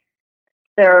their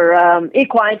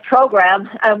equine program,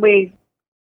 and we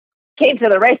came to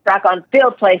the racetrack on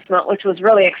field placement, which was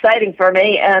really exciting for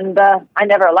me, and I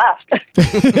never left.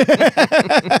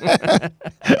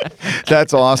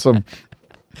 That's awesome.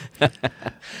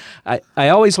 I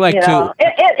always like to.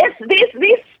 It's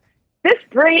this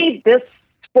breed, this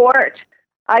sport.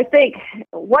 I think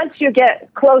once you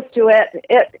get close to it,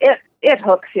 it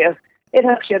hooks you. It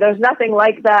hooks you. There's nothing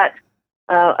like that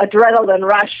adrenaline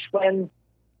rush when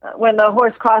the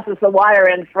horse crosses the wire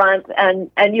in front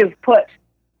and you've put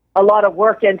a lot of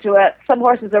work into it. Some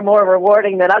horses are more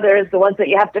rewarding than others. The ones that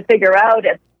you have to figure out,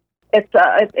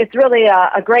 it's really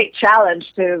a great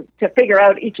challenge to figure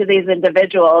out each of these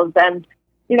individuals. And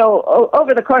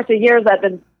over the course of years, I've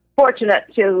been fortunate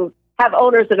to have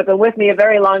owners that have been with me a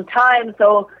very long time.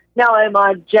 So now I'm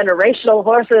on generational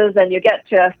horses, and you get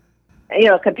to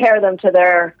compare them to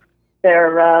their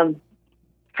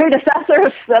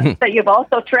predecessors that you've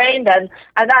also trained, and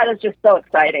that is just so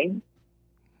exciting.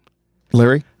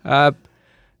 Larry? I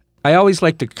always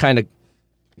like to kind of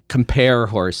compare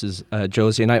horses,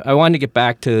 Josie, and I wanted to get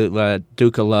back to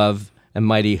Duke of Love and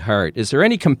Mighty Heart. Is there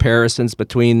any comparisons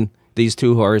between these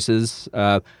two horses?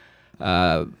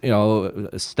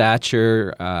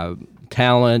 Stature,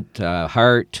 talent,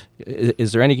 heart.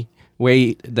 Is there any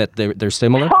way that they're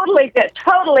similar? Totally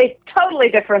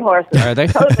different horses. Are they?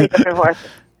 Totally different horses.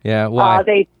 Yeah, why?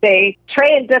 They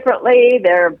train differently.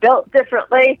 They're built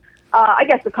differently. I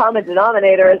guess the common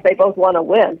denominator is they both want to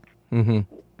win.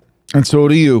 Mm-hmm. And so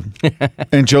do you.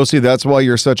 And Josie, that's why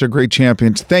you're such a great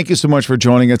champion. Thank you so much for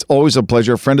joining. It's always a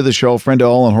pleasure. Friend of the show, friend of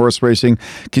all in horse racing.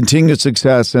 Continued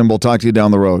success, and we'll talk to you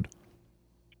down the road.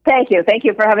 Thank you. Thank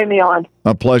you for having me on.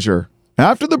 A pleasure.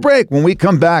 After the break, when we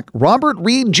come back, Robert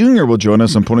Reed Jr. will join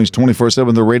us on Ponies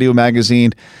 24/7, the radio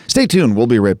magazine. Stay tuned. We'll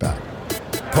be right back.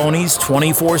 Ponies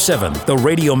 24/7, the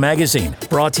radio magazine,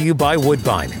 brought to you by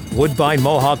Woodbine, Woodbine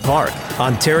Mohawk Park,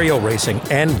 Ontario Racing,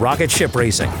 and Rocket Ship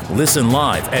Racing. Listen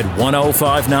live at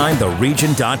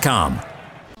 1059theregion.com.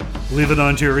 Live in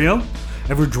Ontario?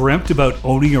 Ever dreamt about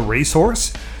owning a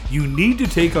racehorse? You need to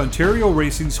take Ontario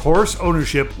Racing's Horse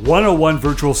Ownership 101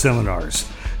 virtual seminars.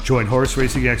 Join horse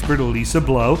racing expert Elisa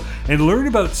Blow and learn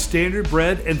about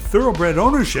standardbred and thoroughbred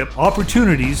ownership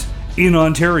opportunities in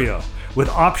Ontario, with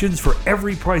options for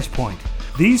every price point.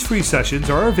 These free sessions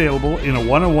are available in a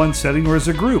one-on-one setting or as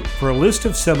a group. For a list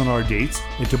of seminar dates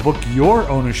and to book your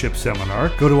ownership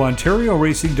seminar, go to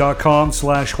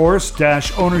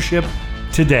ontarioRacing.com/horse-ownership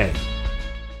today.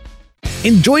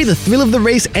 Enjoy the thrill of the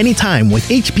race anytime with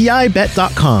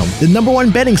HPIBet.com, the #1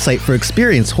 betting site for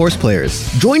experienced horse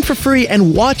players. Join for free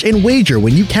and watch and wager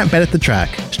when you can't bet at the track.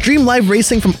 Stream live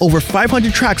racing from over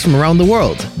 500 tracks from around the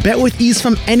world. Bet with ease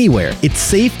from anywhere. It's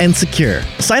safe and secure.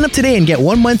 Sign up today and get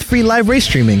 1 month free live race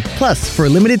streaming. Plus, for a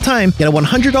limited time, get a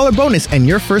 $100 bonus and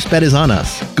your first bet is on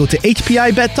us. Go to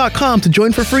HPIBet.com to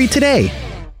join for free today.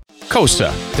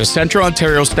 COSTA, the Central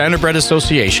Ontario Standardbred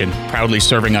Association, proudly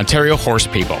serving Ontario horse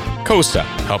people. COSTA,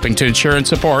 helping to ensure and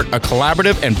support a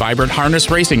collaborative and vibrant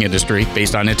harness racing industry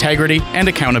based on integrity and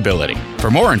accountability. For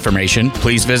more information,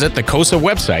 please visit the COSTA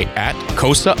website at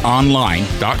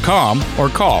costaonline.com or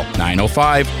call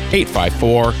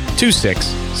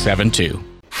 905-854-2672.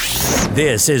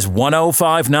 This is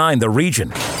 1059 The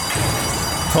Region.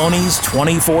 Ponies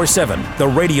 24/7, the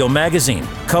radio magazine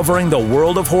covering the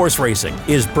world of horse racing,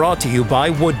 is brought to you by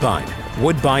Woodbine,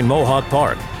 Woodbine Mohawk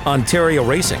Park, Ontario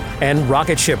Racing, and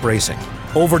Rocket Ship Racing.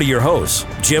 Over to your hosts,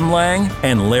 Jim Lang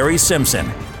and Larry Simpson.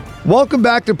 Welcome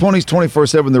back to Ponies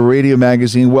 24/7, the radio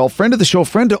magazine. Well, friend of the show,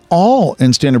 friend to all in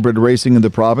standardbred racing in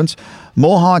the province,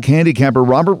 Mohawk handicapper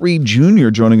Robert Reed Jr.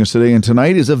 joining us today. And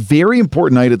tonight is a very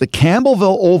important night at the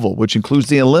Campbellville Oval, which includes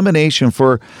the elimination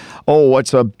for,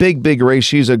 what's a big, big race.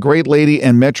 She's a Great Lady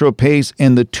and Metro Pace,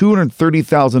 and the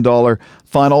 $230,000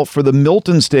 final for the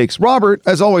Milton Stakes. Robert,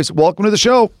 as always, welcome to the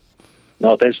show.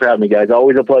 No, thanks for having me, guys.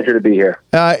 Always a pleasure to be here.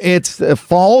 It's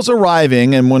fall's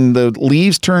arriving, and when the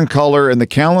leaves turn color and the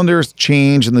calendars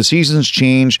change and the seasons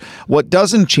change, what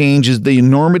doesn't change is the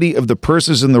enormity of the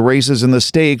purses and the races and the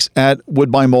stakes at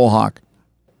Woodbine Mohawk.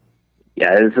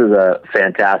 Yeah, this is a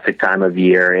fantastic time of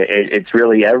year. It's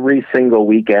really every single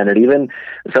weekend, and even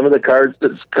some of the cards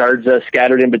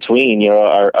scattered in between,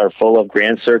 are full of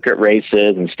Grand Circuit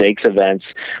races and stakes events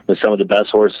with some of the best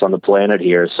horses on the planet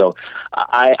here. So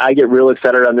I get real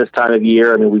excited on this time of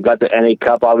year. I mean, we've got the NA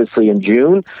Cup obviously in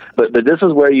June, but this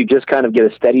is where you just kind of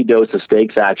get a steady dose of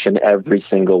stakes action every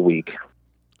single week.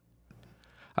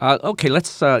 Okay,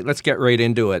 let's get right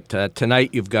into it.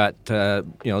 Tonight you've got the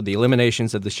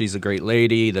eliminations of the She's a Great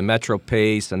Lady, the Metro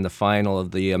Pace, and the final of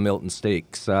the Milton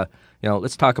Stakes.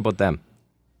 Let's talk about them.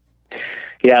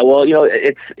 Yeah, well,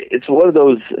 it's one of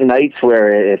those nights where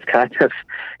it's kind of,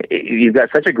 you've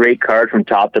got such a great card from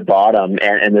top to bottom,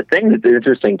 and the thing that's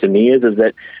interesting to me is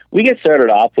that we get started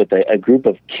off with a group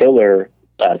of killer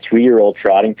 3-year-old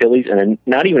trotting fillies, and then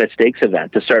not even a stakes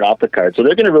event to start off the card. So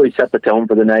they're going to really set the tone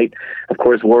for the night. Of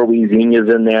course, Warwick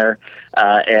Xenia's in there,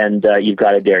 and you've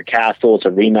got Adair Castle. It's a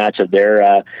rematch of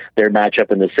their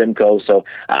matchup in the Simcoe. So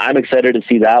I'm excited to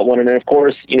see that one. And then, of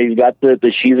course, you've got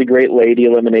the She's a Great Lady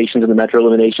eliminations and the Metro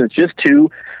eliminations. Just 2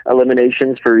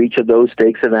 eliminations for each of those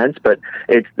stakes events, but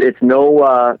it's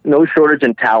no shortage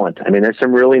in talent. I mean, there's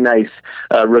some really nice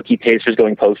rookie pacers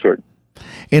going postward.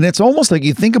 And it's almost like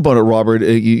you think about it, Robert,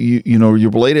 you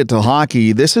relate it to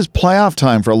hockey. This is playoff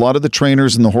time for a lot of the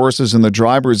trainers and the horses and the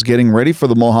drivers getting ready for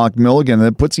the Mohawk Milligan. And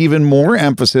it puts even more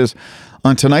emphasis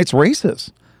on tonight's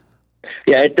races.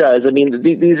 Yeah, it does. I mean,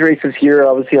 these races here,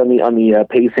 obviously on the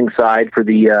pacing side for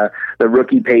the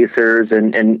rookie pacers,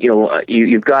 and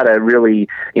you've got to really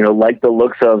like the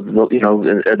looks of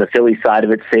the filly side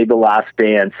of it. Save the Last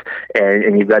Dance,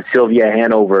 and you've got Sylvia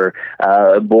Hanover,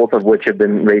 both of which have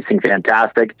been racing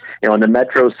fantastic. On the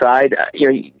Metro side,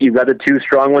 you've got the 2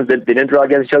 strong ones that didn't draw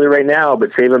against each other right now,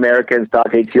 but Save America and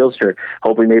Stockade Sealster,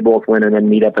 hoping they both win and then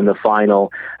meet up in the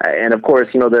final. And of course,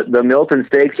 the Milton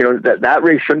Stakes, that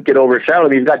race shouldn't get overshadowed.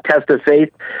 You've got Test of Faith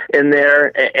in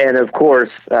there, and of course,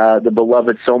 the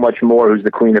beloved So Much More, who's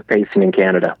the queen of pacing in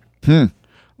Canada.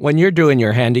 When you're doing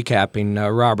your handicapping,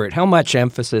 Robert, how much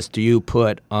emphasis do you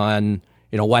put on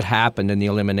what happened in the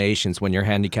eliminations when you're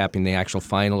handicapping the actual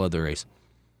final of the race?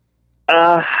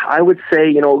 I would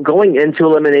say, going into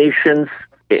eliminations,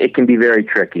 it can be very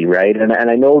tricky, right? And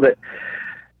I know that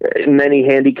many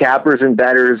handicappers and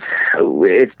bettors,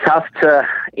 it's tough to,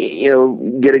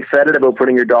 get excited about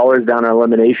putting your dollars down an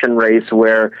elimination race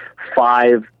where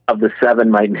 5 of the 7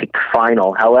 might make the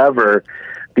final. However,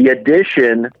 the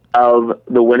addition of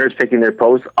the winners picking their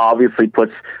posts obviously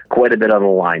puts quite a bit on the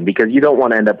line, because you don't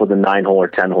want to end up with a 9-hole or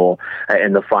 10-hole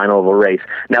in the final of a race.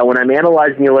 Now, when I'm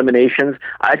analyzing the eliminations,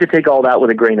 I have to take all that with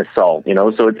a grain of salt,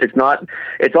 so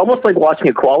it's almost like watching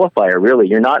a qualifier, really.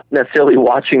 You're not necessarily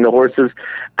watching the horses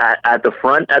at the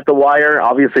front at the wire.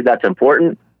 Obviously, that's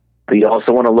important. But you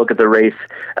also want to look at the race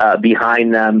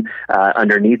behind them,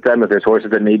 underneath them. If there's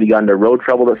horses that maybe got into road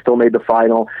trouble that still made the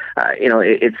final,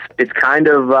 it's kind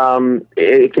of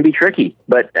it can be tricky.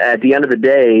 But at the end of the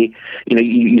day,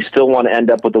 you still want to end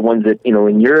up with the ones that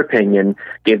in your opinion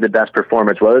gave the best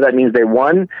performance. Whether that means they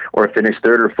won or finished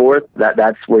 3rd or 4th,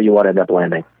 that's where you want to end up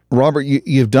landing. Robert,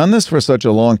 you've done this for such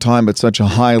a long time at such a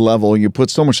high level. You put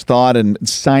so much thought and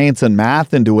science and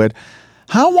math into it.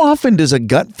 How often does a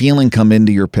gut feeling come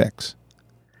into your picks?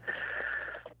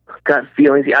 Gut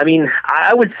feelings. I mean,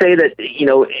 I would say that,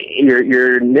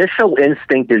 your initial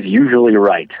instinct is usually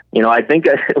right. I think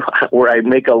where I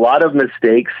make a lot of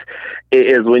mistakes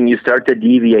is when you start to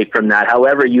deviate from that.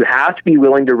 However, you have to be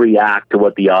willing to react to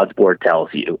what the odds board tells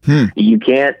you. You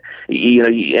can't,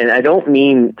 and I don't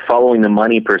mean following the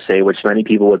money per se, which many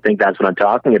people would think that's what I'm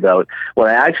talking about. What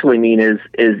I actually mean is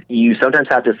you sometimes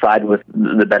have to side with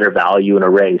the better value in a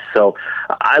race. So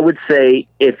I would say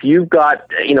if you've got,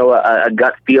 a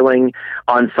gut feeling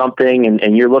on something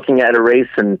and you're looking at a race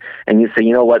and you say,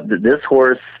 this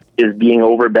horse is being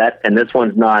overbet and this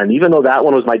one's not. And even though that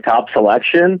one was my top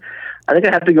selection, I think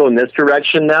I have to go in this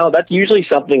direction now. That's usually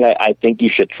something I think you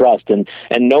should trust. And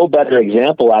no better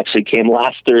example actually came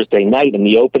last Thursday night in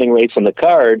the opening race on the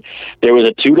card. There was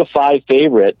a 2-5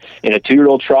 favorite in a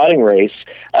 2-year-old trotting race.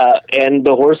 And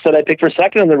the horse that I picked for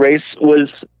second in the race was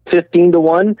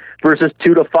 15-1 versus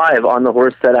 2-5 on the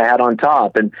horse that I had on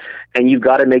top. And you've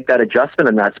got to make that adjustment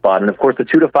in that spot. And of course, the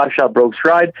 2-5 shot broke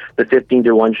stride. The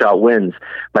 15-1 shot wins.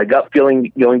 My gut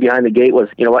feeling going behind the gate was,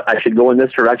 I should go in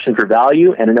this direction for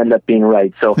value, and it ended up being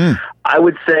right. So I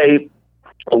would say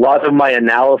a lot of my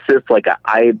analysis,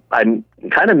 I'm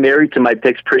kind of married to my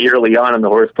picks pretty early on in the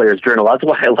Horse Players Journal. That's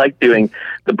why I like doing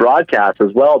the broadcast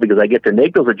as well, because I get to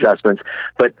make those adjustments.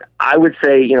 But I would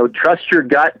say, trust your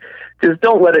gut. Just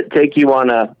don't let it take you on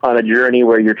a journey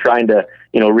where you're trying to,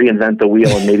 reinvent the wheel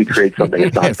and maybe create something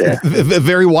that's not there.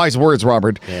 Very wise words,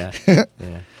 Robert. Yeah.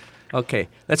 Okay,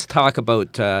 let's talk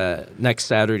about next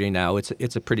Saturday now.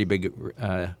 It's a pretty big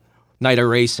night of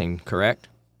racing, correct?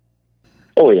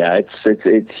 Oh yeah,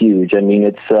 it's huge. I mean,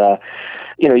 it's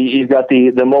you've got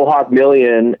the Mohawk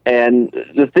Million, and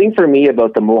the thing for me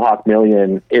about the Mohawk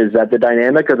Million is that the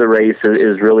dynamic of the race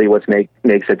is really what makes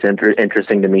it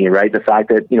interesting to me, right? The fact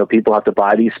that people have to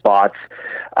buy these spots,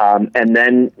 and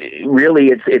then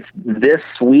really it's this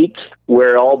week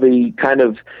where all the kind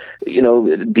of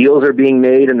deals are being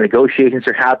made and negotiations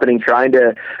are happening, trying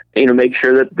to make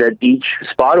sure that each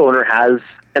spot owner has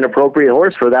an appropriate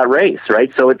horse for that race, right?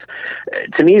 So it's,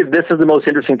 to me, this is the most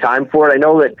interesting time for it. I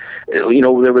know that,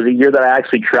 there was a year that I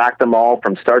actually tracked them all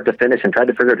from start to finish and tried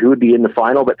to figure out who would be in the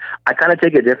final, but I kind of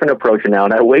take a different approach now,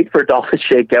 and I wait for it all to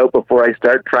shake out before I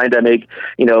start trying to make,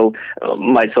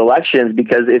 my selections,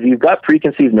 because if you've got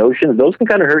preconceived notions, those can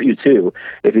kind of hurt you too.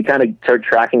 If you kind of start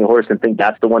tracking a horse and think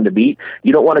that's the one to beat,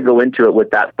 you don't want to go into it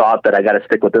with that thought that I got to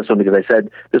stick with this one because I said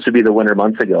this would be the winner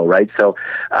months ago, right? So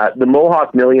the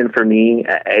Mohawk Million for me,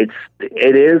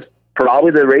 it is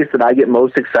probably the race that I get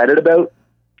most excited about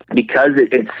because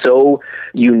it's so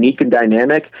unique and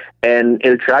dynamic, and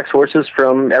it attracts horses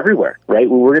from everywhere, right?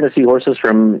 We're going to see horses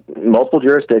from multiple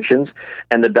jurisdictions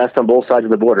and the best on both sides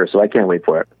of the border, so I can't wait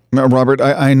for it. Now, Robert,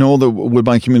 I know that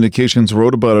Woodbine Communications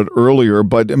wrote about it earlier,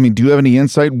 but, I mean, do you have any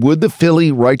insight? Would the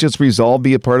filly Righteous Resolve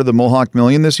be a part of the Mohawk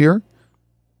Million this year?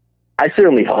 I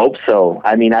certainly hope so.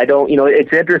 I mean, I don't,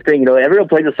 it's interesting, everyone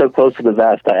plays it so close to the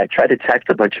vest. I tried to text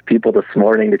a bunch of people this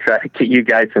morning to try to get you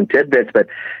guys some tidbits, but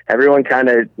everyone kind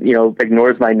of,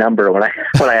 ignores my number when I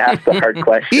ask the hard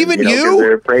question. Even you?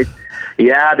 They're afraid.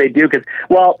 Yeah, they do.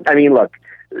 Look,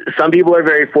 some people are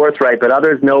very forthright, but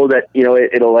others know that,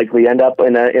 it'll likely end up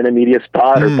in a media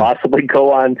spot or possibly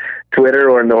go on Twitter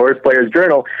or in the Horse Players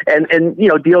Journal. And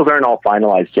deals aren't all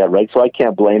finalized yet, right? So I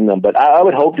can't blame them. But I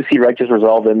would hope to see Righteous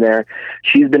Resolve in there.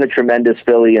 She's been a tremendous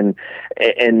filly, and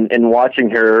watching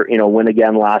her, win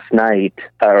again last night,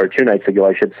 or 2 nights ago,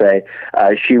 I should say,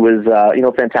 she was,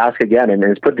 fantastic again, and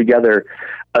has put together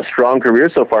a strong career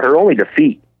so far. Her only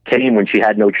defeat came when she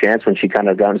had no chance, when she kind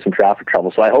of got into some traffic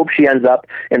trouble. So I hope she ends up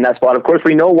in that spot. Of course,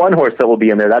 we know one horse that will be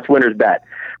in there. That's Winner's Bet,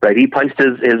 right? He punched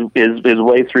his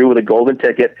way through with a golden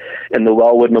ticket in the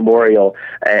Wellwood Memorial,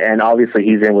 and obviously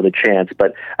he's in with a chance.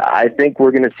 But I think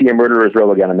we're going to see a Murderer's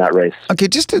Row again in that race. Okay,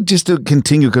 just to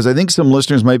continue, because I think some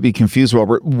listeners might be confused,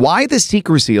 Robert. Why the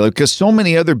secrecy? Because so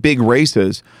many other big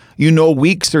races,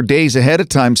 weeks or days ahead of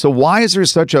time. So why is there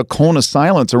such a cone of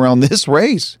silence around this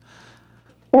race?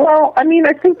 Well, I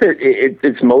think that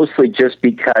it's mostly just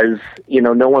because,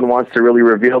 no one wants to really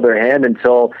reveal their hand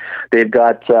until they've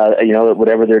got,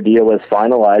 whatever their deal is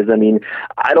finalized.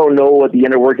 I don't know what the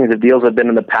inner workings of deals have been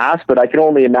in the past, but I can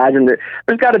only imagine that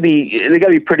they got to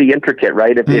be pretty intricate,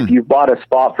 right? If you've bought a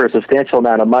spot for a substantial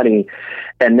amount of money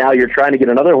and now you're trying to get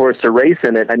another horse to race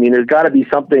in it, there's got to be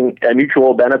a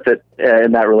mutual benefit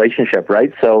in that relationship,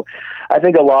 right? So I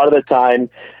think a lot of the time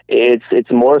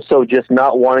it's more so just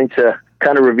not wanting to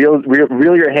kind of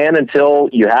reveal your hand until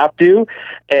you have to,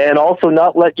 and also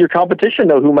not let your competition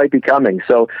know who might be coming.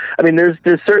 So, there's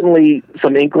certainly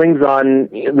some inklings on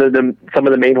some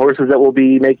of the main horses that will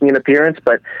be making an appearance,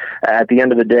 but at the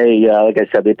end of the day, like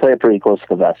I said, they play it pretty close to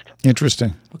the vest.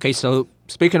 Interesting. Okay, so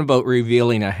speaking about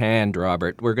revealing a hand,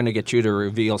 Robert, we're going to get you to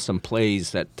reveal some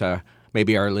plays that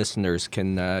maybe our listeners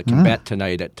can bet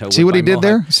tonight at See what he did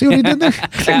there? See what he did there?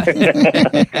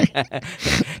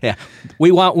 Yeah,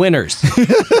 we want winners.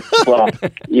 Well,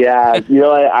 yeah,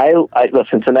 I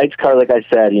listen, tonight's card, like I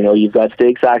said, you've got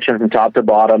stakes action from top to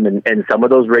bottom, and some of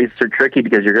those races are tricky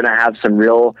because you're going to have some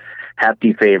real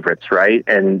hefty favorites, right?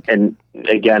 And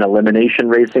again, elimination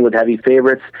racing with heavy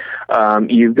favorites.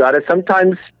 You've got to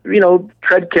sometimes,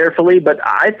 tread carefully, but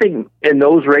I think in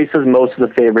those races, most of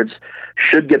the favorites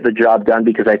should get the job done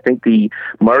because I think the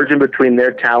margin between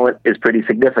their talent is pretty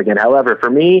significant. However, for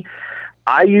me,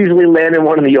 I usually land in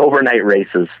one of the overnight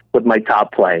races with my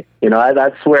top play.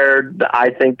 That's where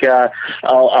I think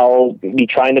I'll be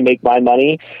trying to make my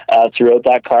money throughout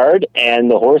that card. And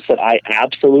the horse that I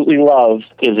absolutely love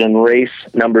is in race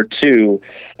number 2,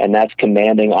 and that's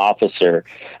Commanding Officer.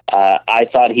 I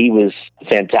thought he was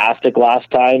fantastic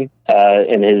last time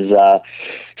in his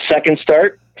second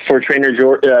start for trainer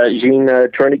Jean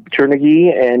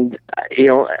Tournegui, and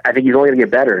I think he's only going to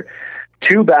get better.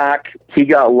 2 back, he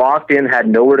got locked in, had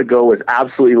nowhere to go, was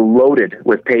absolutely loaded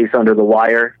with pace under the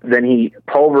wire. Then he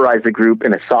pulverized the group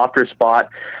in a softer spot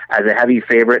as a heavy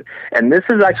favorite. And this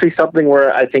is actually something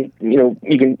where I think, you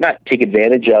can not take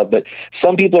advantage of, but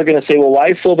some people are going to say, well, why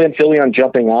is Sylvain Filion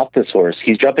jumping off this horse?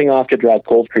 He's jumping off to drive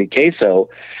Cold Creek Queso.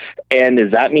 And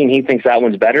does that mean he thinks that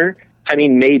one's better?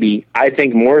 Maybe. I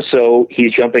think more so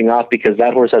he's jumping off because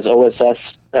that horse has OSS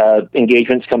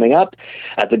engagements coming up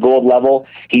at the gold level.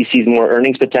 He sees more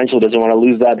earnings potential, doesn't want to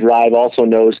lose that drive, also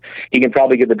knows he can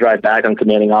probably get the drive back on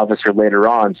Commanding Officer later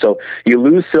on. So you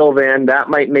lose Sylvain, that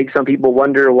might make some people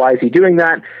wonder why is he doing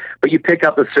that, but you pick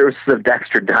up the services of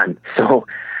Dexter Dunn. So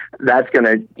that's going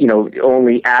to,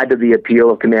 only add to the appeal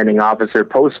of Commanding Officer.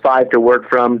 Post 5 to work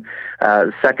from,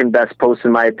 second best post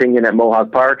in my opinion at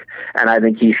Mohawk Park, and I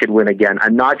think he should win again.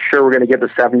 I'm not sure we're going to get the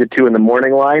 7-2 in the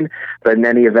morning line, but in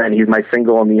any event, he's my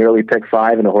single in the early pick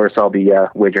 5, and a horse I'll be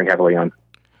wagering heavily on.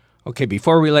 Okay,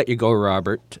 before we let you go,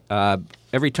 Robert,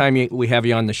 every time we have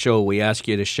you on the show, we ask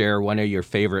you to share one of your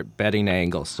favorite betting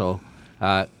angles. So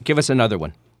give us another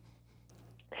one.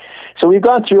 So we've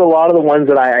gone through a lot of the ones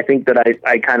that I think that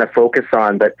I kind of focus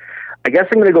on, but I guess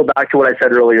I'm going to go back to what I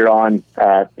said earlier on,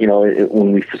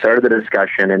 when we started the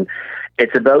discussion, and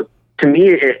it's about, to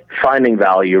me, finding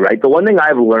value, right? The one thing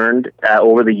I've learned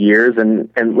over the years, and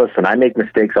listen, I make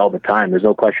mistakes all the time. There's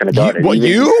no question about it.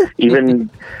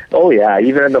 Even oh yeah,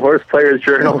 even in the Horse Players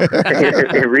Journal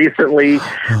recently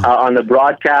on the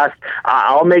broadcast,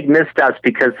 I'll make missteps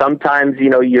because sometimes,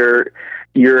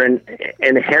 your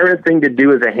inherent thing to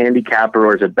do as a handicapper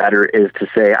or as a bettor is to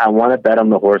say, I want to bet on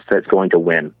the horse that's going to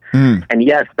win. And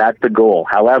yes, that's the goal.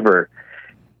 However,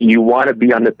 you want to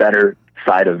be on the better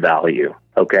side of value.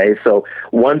 Okay, so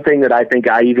one thing that I think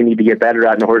I even need to get better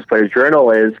at in the Horse Players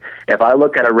Journal is if I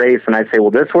look at a race and I say,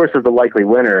 well, this horse is the likely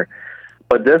winner,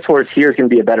 but this horse here is going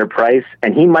to be a better price,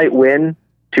 and he might win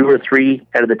 2 or 3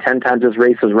 out of the 10 times this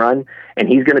race is run, and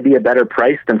he's going to be a better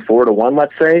price than 4-1,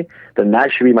 let's say, then that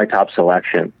should be my top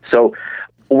selection. So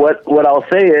what I'll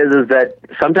say is that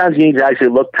sometimes you need to actually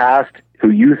look past who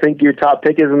you think your top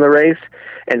pick is in the race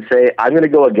and say, I'm going to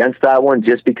go against that one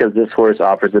just because this horse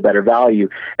offers a better value.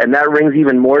 And that rings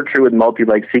even more true with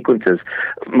multi-leg sequences.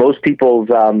 Most people's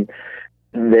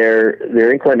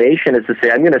their inclination is to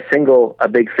say, I'm going to single a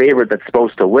big favorite that's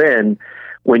supposed to win,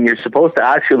 when you're supposed to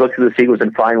actually look through the sequence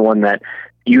and find one that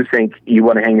you think you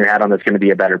want to hang your hat on that's going to be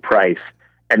a better price,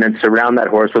 and then surround that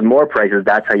horse with more prices.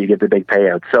 That's how you get the big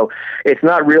payout. So it's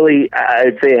not really,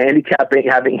 I'd say, a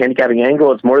handicapping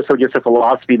angle. It's more so just a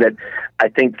philosophy that I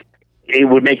think it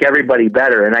would make everybody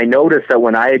better. And I notice that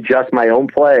when I adjust my own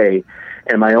play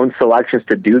and my own selections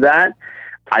to do that,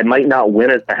 I might not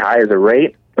win as high as a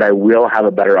rate, but I will have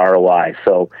a better ROI.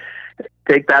 So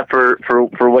take that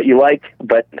for what you like.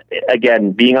 But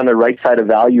again, being on the right side of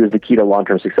value is the key to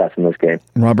long-term success in this game.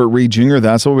 Robert Reed Jr.,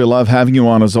 that's what we love having you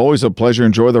on. It's always a pleasure.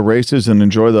 Enjoy the races and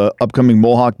enjoy the upcoming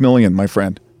Mohawk Million, my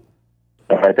friend.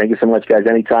 All right. Thank you so much, guys.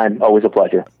 Anytime. Always a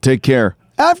pleasure. Take care.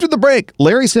 After the break,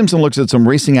 Larry Simpson looks at some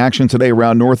racing action today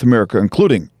around North America,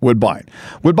 including Woodbine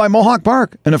Mohawk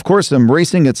Park, and of course some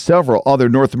racing at several other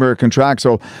North American tracks.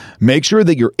 So make sure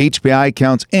that your HPI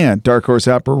accounts and Dark Horse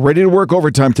app are ready to work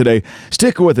overtime today.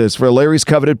 Stick with us for Larry's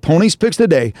coveted Ponies Picks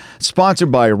today,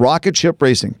 sponsored by Rocket Ship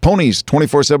Racing. Ponies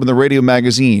 24/7, the radio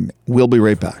magazine. We'll be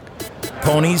right back.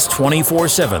 Ponies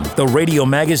 24/7, the radio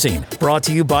magazine, brought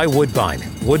to you by Woodbine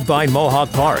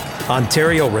Mohawk Park,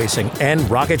 Ontario Racing, and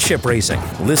Rocket Ship Racing.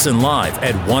 Listen live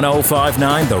at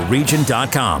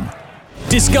 1059theregion.com.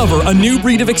 Discover a new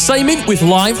breed of excitement with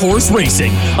live horse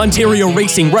racing. Ontario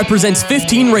Racing represents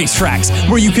 15 racetracks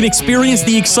where you can experience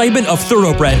the excitement of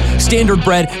thoroughbred,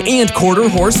 standardbred, and quarter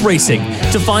horse racing.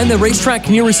 To find the racetrack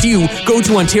nearest you, go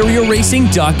to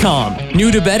OntarioRacing.com.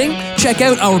 New to betting? Check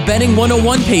out our Betting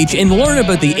 101 page and learn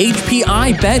about the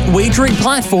HPI Bet wagering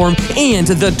platform and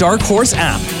the Dark Horse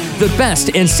app. The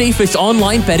best and safest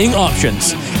online betting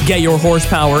options. Get your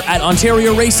horsepower at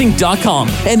OntarioRacing.com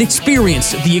and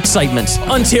experience the excitement.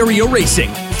 Ontario Racing.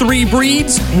 3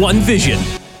 breeds, 1 vision.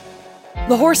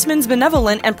 The Horsemen's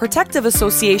Benevolent and Protective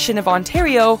Association of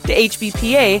Ontario, the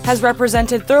HBPA, has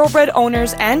represented thoroughbred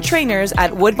owners and trainers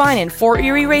at Woodbine and Fort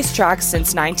Erie racetracks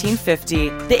since 1950.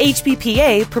 The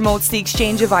HBPA promotes the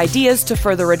exchange of ideas to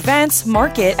further advance,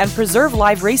 market, and preserve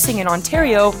live racing in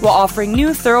Ontario while offering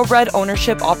new thoroughbred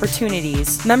ownership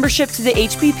opportunities. Membership to the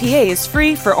HBPA is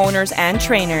free for owners and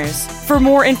trainers. For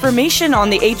more information on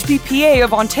the HBPA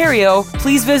of Ontario,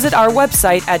 please visit our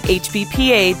website at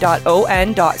hbpa.on.ca.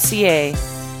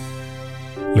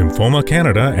 Lymphoma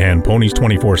Canada and Ponies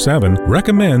 24/7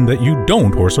 recommend that you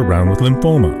don't horse around with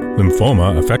lymphoma.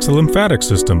 Lymphoma affects the lymphatic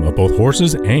system of both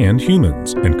horses and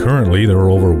humans, and currently there are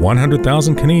over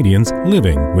 100,000 Canadians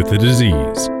living with the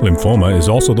disease. Lymphoma is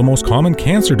also the most common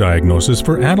cancer diagnosis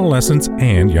for adolescents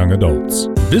and young adults.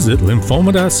 Visit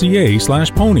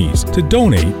lymphoma.ca/ponies to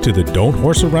donate to the Don't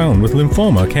Horse Around with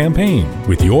Lymphoma campaign.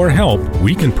 With your help,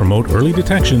 we can promote early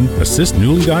detection, assist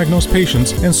newly diagnosed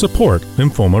patients, and support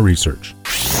lymphoma research.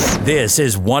 This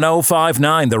is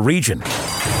 1059 The Region.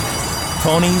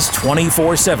 Ponies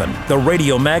 24/7, the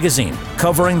radio magazine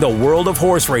covering the world of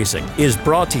horse racing, is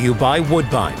brought to you by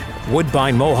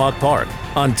Woodbine Mohawk Park,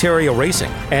 Ontario Racing,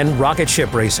 and Rocket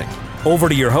Ship Racing. Over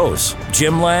to your hosts,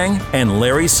 Jim Lang and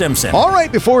Larry Simpson. All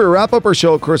right, before we wrap up our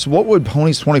show, Chris, what would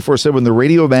Ponies 24/7, the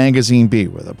radio magazine, be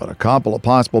with about a couple of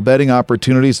possible betting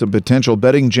opportunities and potential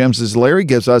betting gems as Larry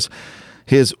gives us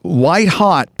his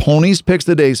white-hot Ponies Picks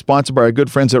today, sponsored by our good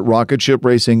friends at Rocket Ship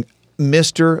Racing.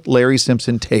 Mr. Larry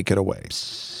Simpson, take it away.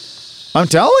 I'm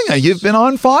telling you, you've been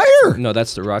on fire. No,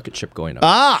 that's the rocket ship going up.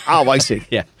 Oh, I see.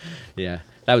 Yeah.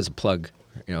 That was a plug.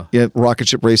 Yeah, Rocket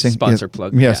Ship Racing. Sponsor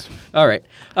plug. Yes. Yeah. All right.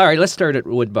 Let's start at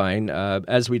Woodbine.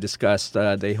 As we discussed,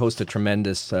 they host a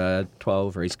tremendous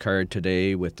 12-race card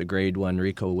today with the Grade 1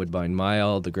 Rico Woodbine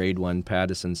Mile, the Grade 1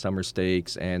 Pattison Summer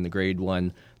Stakes, and the Grade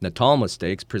 1 Natalma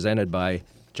Stakes presented by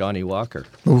Johnny Walker.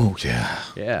 Oh, yeah.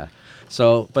 Yeah.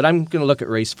 So, but I'm going to look at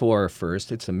race 4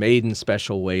 first. It's a maiden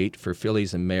special weight for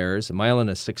fillies and mares, a 1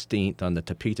 1/16 on the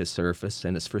Tapeta surface,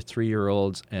 and it's for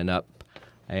 3-year-olds and up.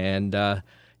 And I'm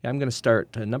going to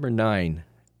start number 9.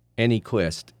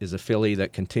 Anyquist is a filly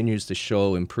that continues to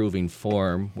show improving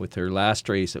form with her last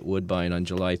race at Woodbine on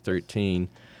July 13,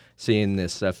 seeing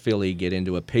this filly get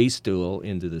into a pace duel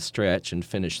into the stretch and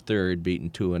finish 3rd, beating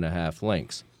 2.5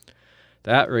 lengths.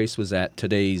 That race was at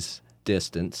today's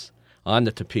distance on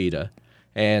the Tapeta,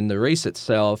 and the race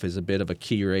itself is a bit of a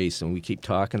key race, and we keep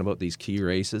talking about these key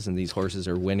races, and these horses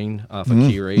are winning off of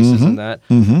key races and that.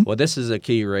 Well, this is a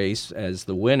key race as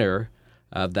the winner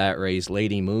of that race,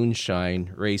 Lady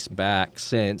Moonshine, raced back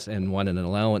since and won an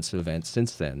allowance event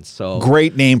since then. So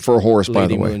great name for a horse, by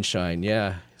the way. Lady Moonshine,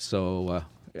 yeah. So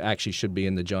actually should be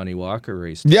in the Johnny Walker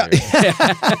race. Yeah.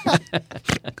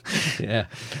 Yeah.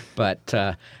 But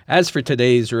as for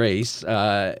today's race,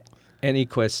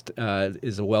 Anyquest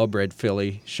is a well-bred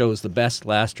filly, shows the best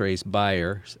last race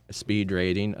buyer speed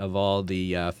rating of all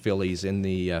the fillies in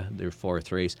their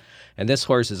fourth race. And this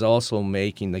horse is also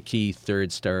making the key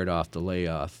third start off the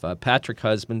layoff. Patrick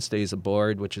Husband stays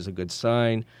aboard, which is a good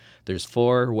sign. There's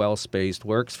 4 well-spaced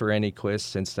works for Anyquest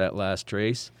since that last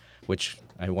race, which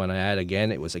I want to add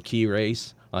again, it was a key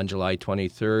race on July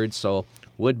 23rd. So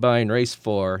Woodbine, race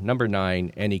 4, number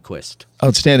 9, Anyquest.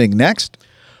 Outstanding. Next.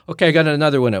 Okay, I got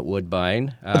another one at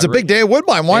Woodbine. It's a big day at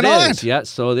Woodbine. Why not? Yeah,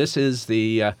 so this is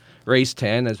the race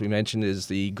 10, as we mentioned, is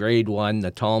the Grade 1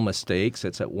 Natalma Stakes.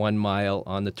 It's at 1 mile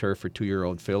on the turf for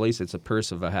 2-year-old fillies. It's a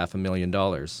purse of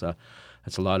 $500,000.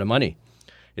 That's a lot of money.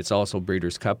 It's also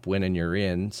Breeders' Cup win and you're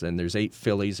in, and there's 8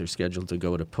 fillies are scheduled to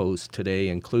go to post today,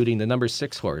 including the number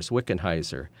 6 horse,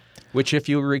 Wickenheiser, which, if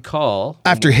you recall...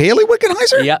 After Haley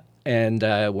Wickenheiser? Yeah. And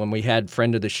when we had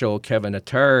friend of the show, Kevin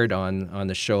Attard, on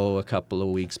the show a couple of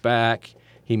weeks back,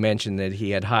 he mentioned that he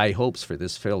had high hopes for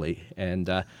this filly. And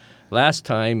last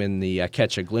time in the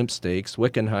Catch a Glimpse Stakes,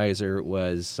 Wickenheiser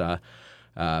was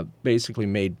basically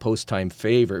made post-time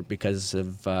favorite because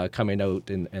of coming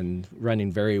out and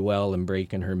running very well and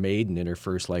breaking her maiden in her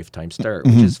first lifetime start,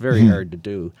 which is very hard to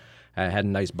do. Had a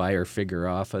nice buyer figure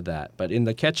off of that. But in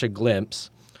the Catch a Glimpse,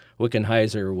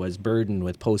 Wickenheiser was burdened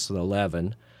with posted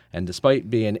 11, and despite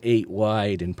being 8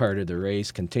 wide in part of the race,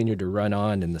 continued to run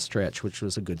on in the stretch, which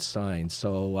was a good sign.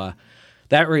 So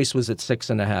that race was at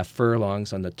 6.5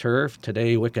 furlongs on the turf.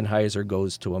 Today, Wickenheiser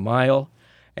goes to 1 mile,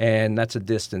 and that's a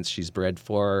distance she's bred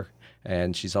for,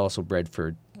 and she's also bred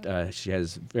for, she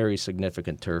has very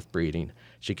significant turf breeding.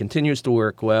 She continues to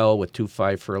work well with 2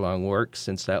 5-furlong works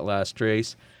since that last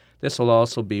race. This will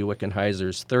also be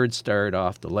Wickenheiser's 3rd start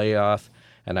off the layoff,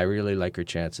 and I really like her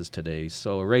chances today.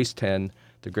 So race 10,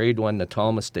 the Grade 1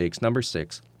 Natalma Stakes, number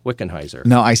 6, Wickenheiser.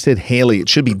 No, I said Haley. It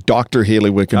should be Dr. Haley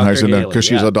Wickenheiser because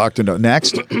she's a doctor.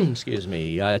 Next. Excuse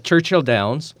me. Churchill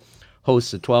Downs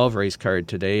hosts a 12 race card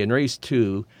today. In race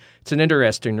 2, it's an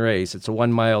interesting race. It's a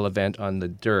 1 mile event on the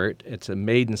dirt. It's a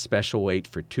maiden special weight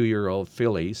for 2-year-old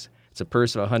fillies. It's a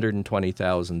purse of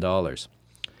 $120,000.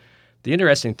 The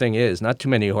interesting thing is, not too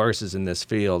many horses in this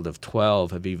field of 12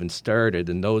 have even started,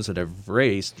 and those that have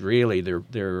raced, really,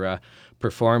 their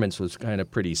performance was kind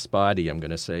of pretty spotty, I'm going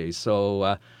to say.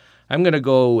 So I'm going to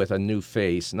go with a new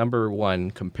face, number 1,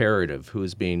 Comparative,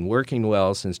 who's been working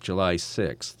well since July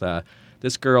 6th.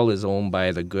 This girl is owned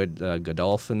by the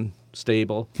Godolphin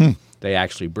stable. They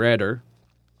actually bred her.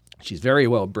 She's very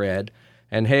well bred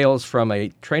and hails from a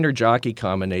trainer-jockey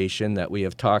combination that we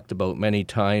have talked about many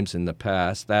times in the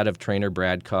past, that of trainer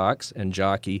Brad Cox and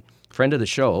jockey, friend of the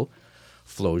show,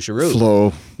 Flo Giroux.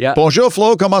 Flo. Yeah. Bonjour,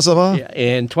 Flo. Comment ça va? Yeah.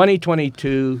 In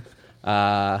 2022,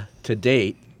 to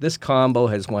date, this combo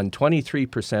has won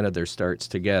 23% of their starts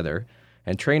together,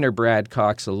 and trainer Brad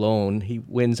Cox alone, he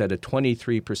wins at a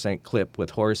 23% clip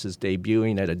with horses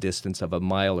debuting at a distance of 1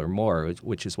 mile or more,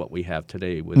 which is what we have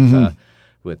today with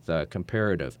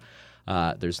Comparative.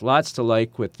 There's lots to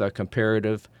like with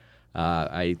Comparative.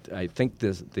 I think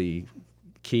the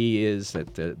key is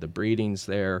that the breeding's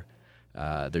there.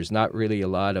 There's not really a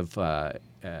lot of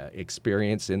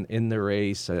experience in the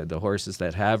race. The horses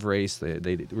that have raced,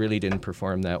 they really didn't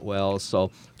perform that well.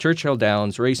 So Churchill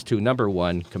Downs, race 2, number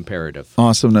 1, Comparative.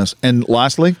 Awesomeness. And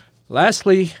lastly?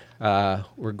 Lastly,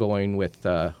 we're going with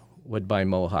Woodbine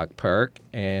Mohawk Park,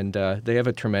 and they have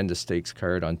a tremendous stakes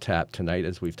card on tap tonight,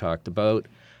 as we've talked about.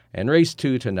 And race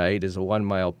 2 tonight is a 1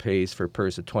 mile pace for a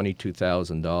purse of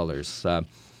 $22,000.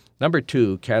 Number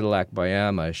 2, Cadillac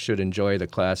Bayama, should enjoy the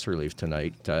class relief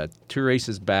tonight. 2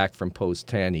 races back from post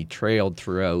 10, he trailed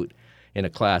throughout in a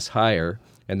class higher.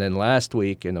 And then last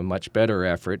week, in a much better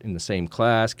effort in the same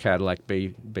class, Cadillac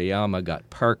Bayama got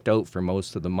parked out for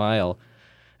most of the mile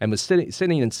and was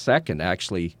sitting in second,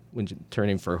 actually, when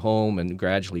turning for home, and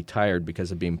gradually tired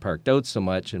because of being parked out so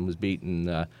much, and was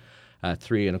beaten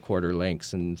 3 1/4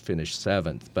 lengths and finished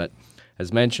 7th. But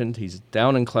as mentioned, he's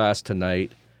down in class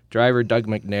tonight. Driver Doug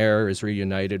McNair is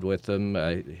reunited with him.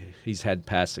 He's had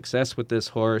past success with this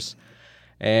horse.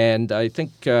 And I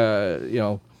think,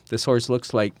 this horse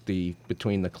looks like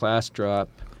between the class drop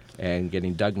and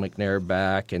getting Doug McNair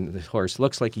back. And the horse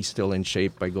looks like he's still in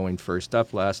shape by going first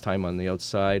up last time on the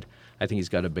outside. I think he's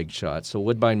got a big shot. So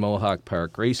Woodbine Mohawk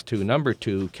Park, race 2, number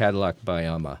 2, Cadillac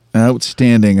Bayama.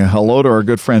 Outstanding. Hello to our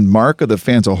good friend Mark of the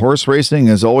Fans of Horse Racing.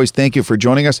 As always, thank you for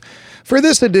joining us for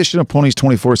this edition of Ponies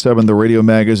 24/7, the radio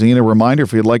magazine. A reminder,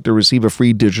 if you'd like to receive a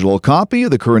free digital copy of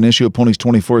the current issue of Ponies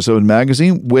 24/7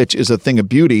 magazine, which is a thing of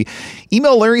beauty,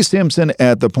 email Larry Simpson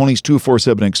at the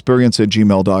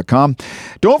Ponies247experience@gmail.com.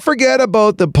 Don't forget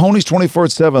about the Ponies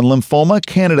 24/7 Lymphoma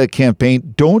Canada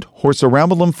campaign. Don't horse around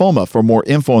with lymphoma. For more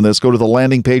info on this, go to the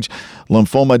landing page,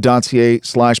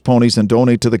 lymphoma.ca/ponies, and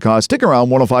donate to the cause. Stick around,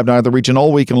 105.9 The Region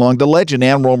all weekend long. The legend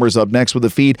Ann Romer's up next with the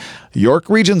feed, York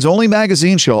Region's only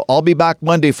magazine show. I'll be back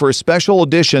Monday for a special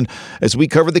edition as we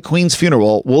cover the Queen's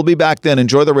funeral. We'll be back then.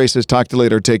 Enjoy the races. Talk to you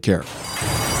later. Take care.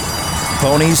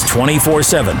 Ponies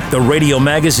 24/7, the radio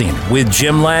magazine with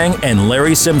Jim Lang and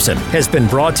Larry Simpson, has been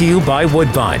brought to you by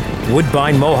Woodbine,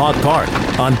 Woodbine Mohawk Park,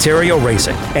 Ontario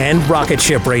Racing, and Rocket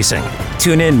Ship Racing.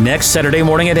 Tune in next Saturday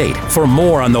morning at 8 for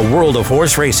more on the world of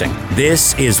horse racing.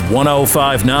 This is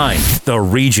 105.9 The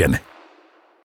Region.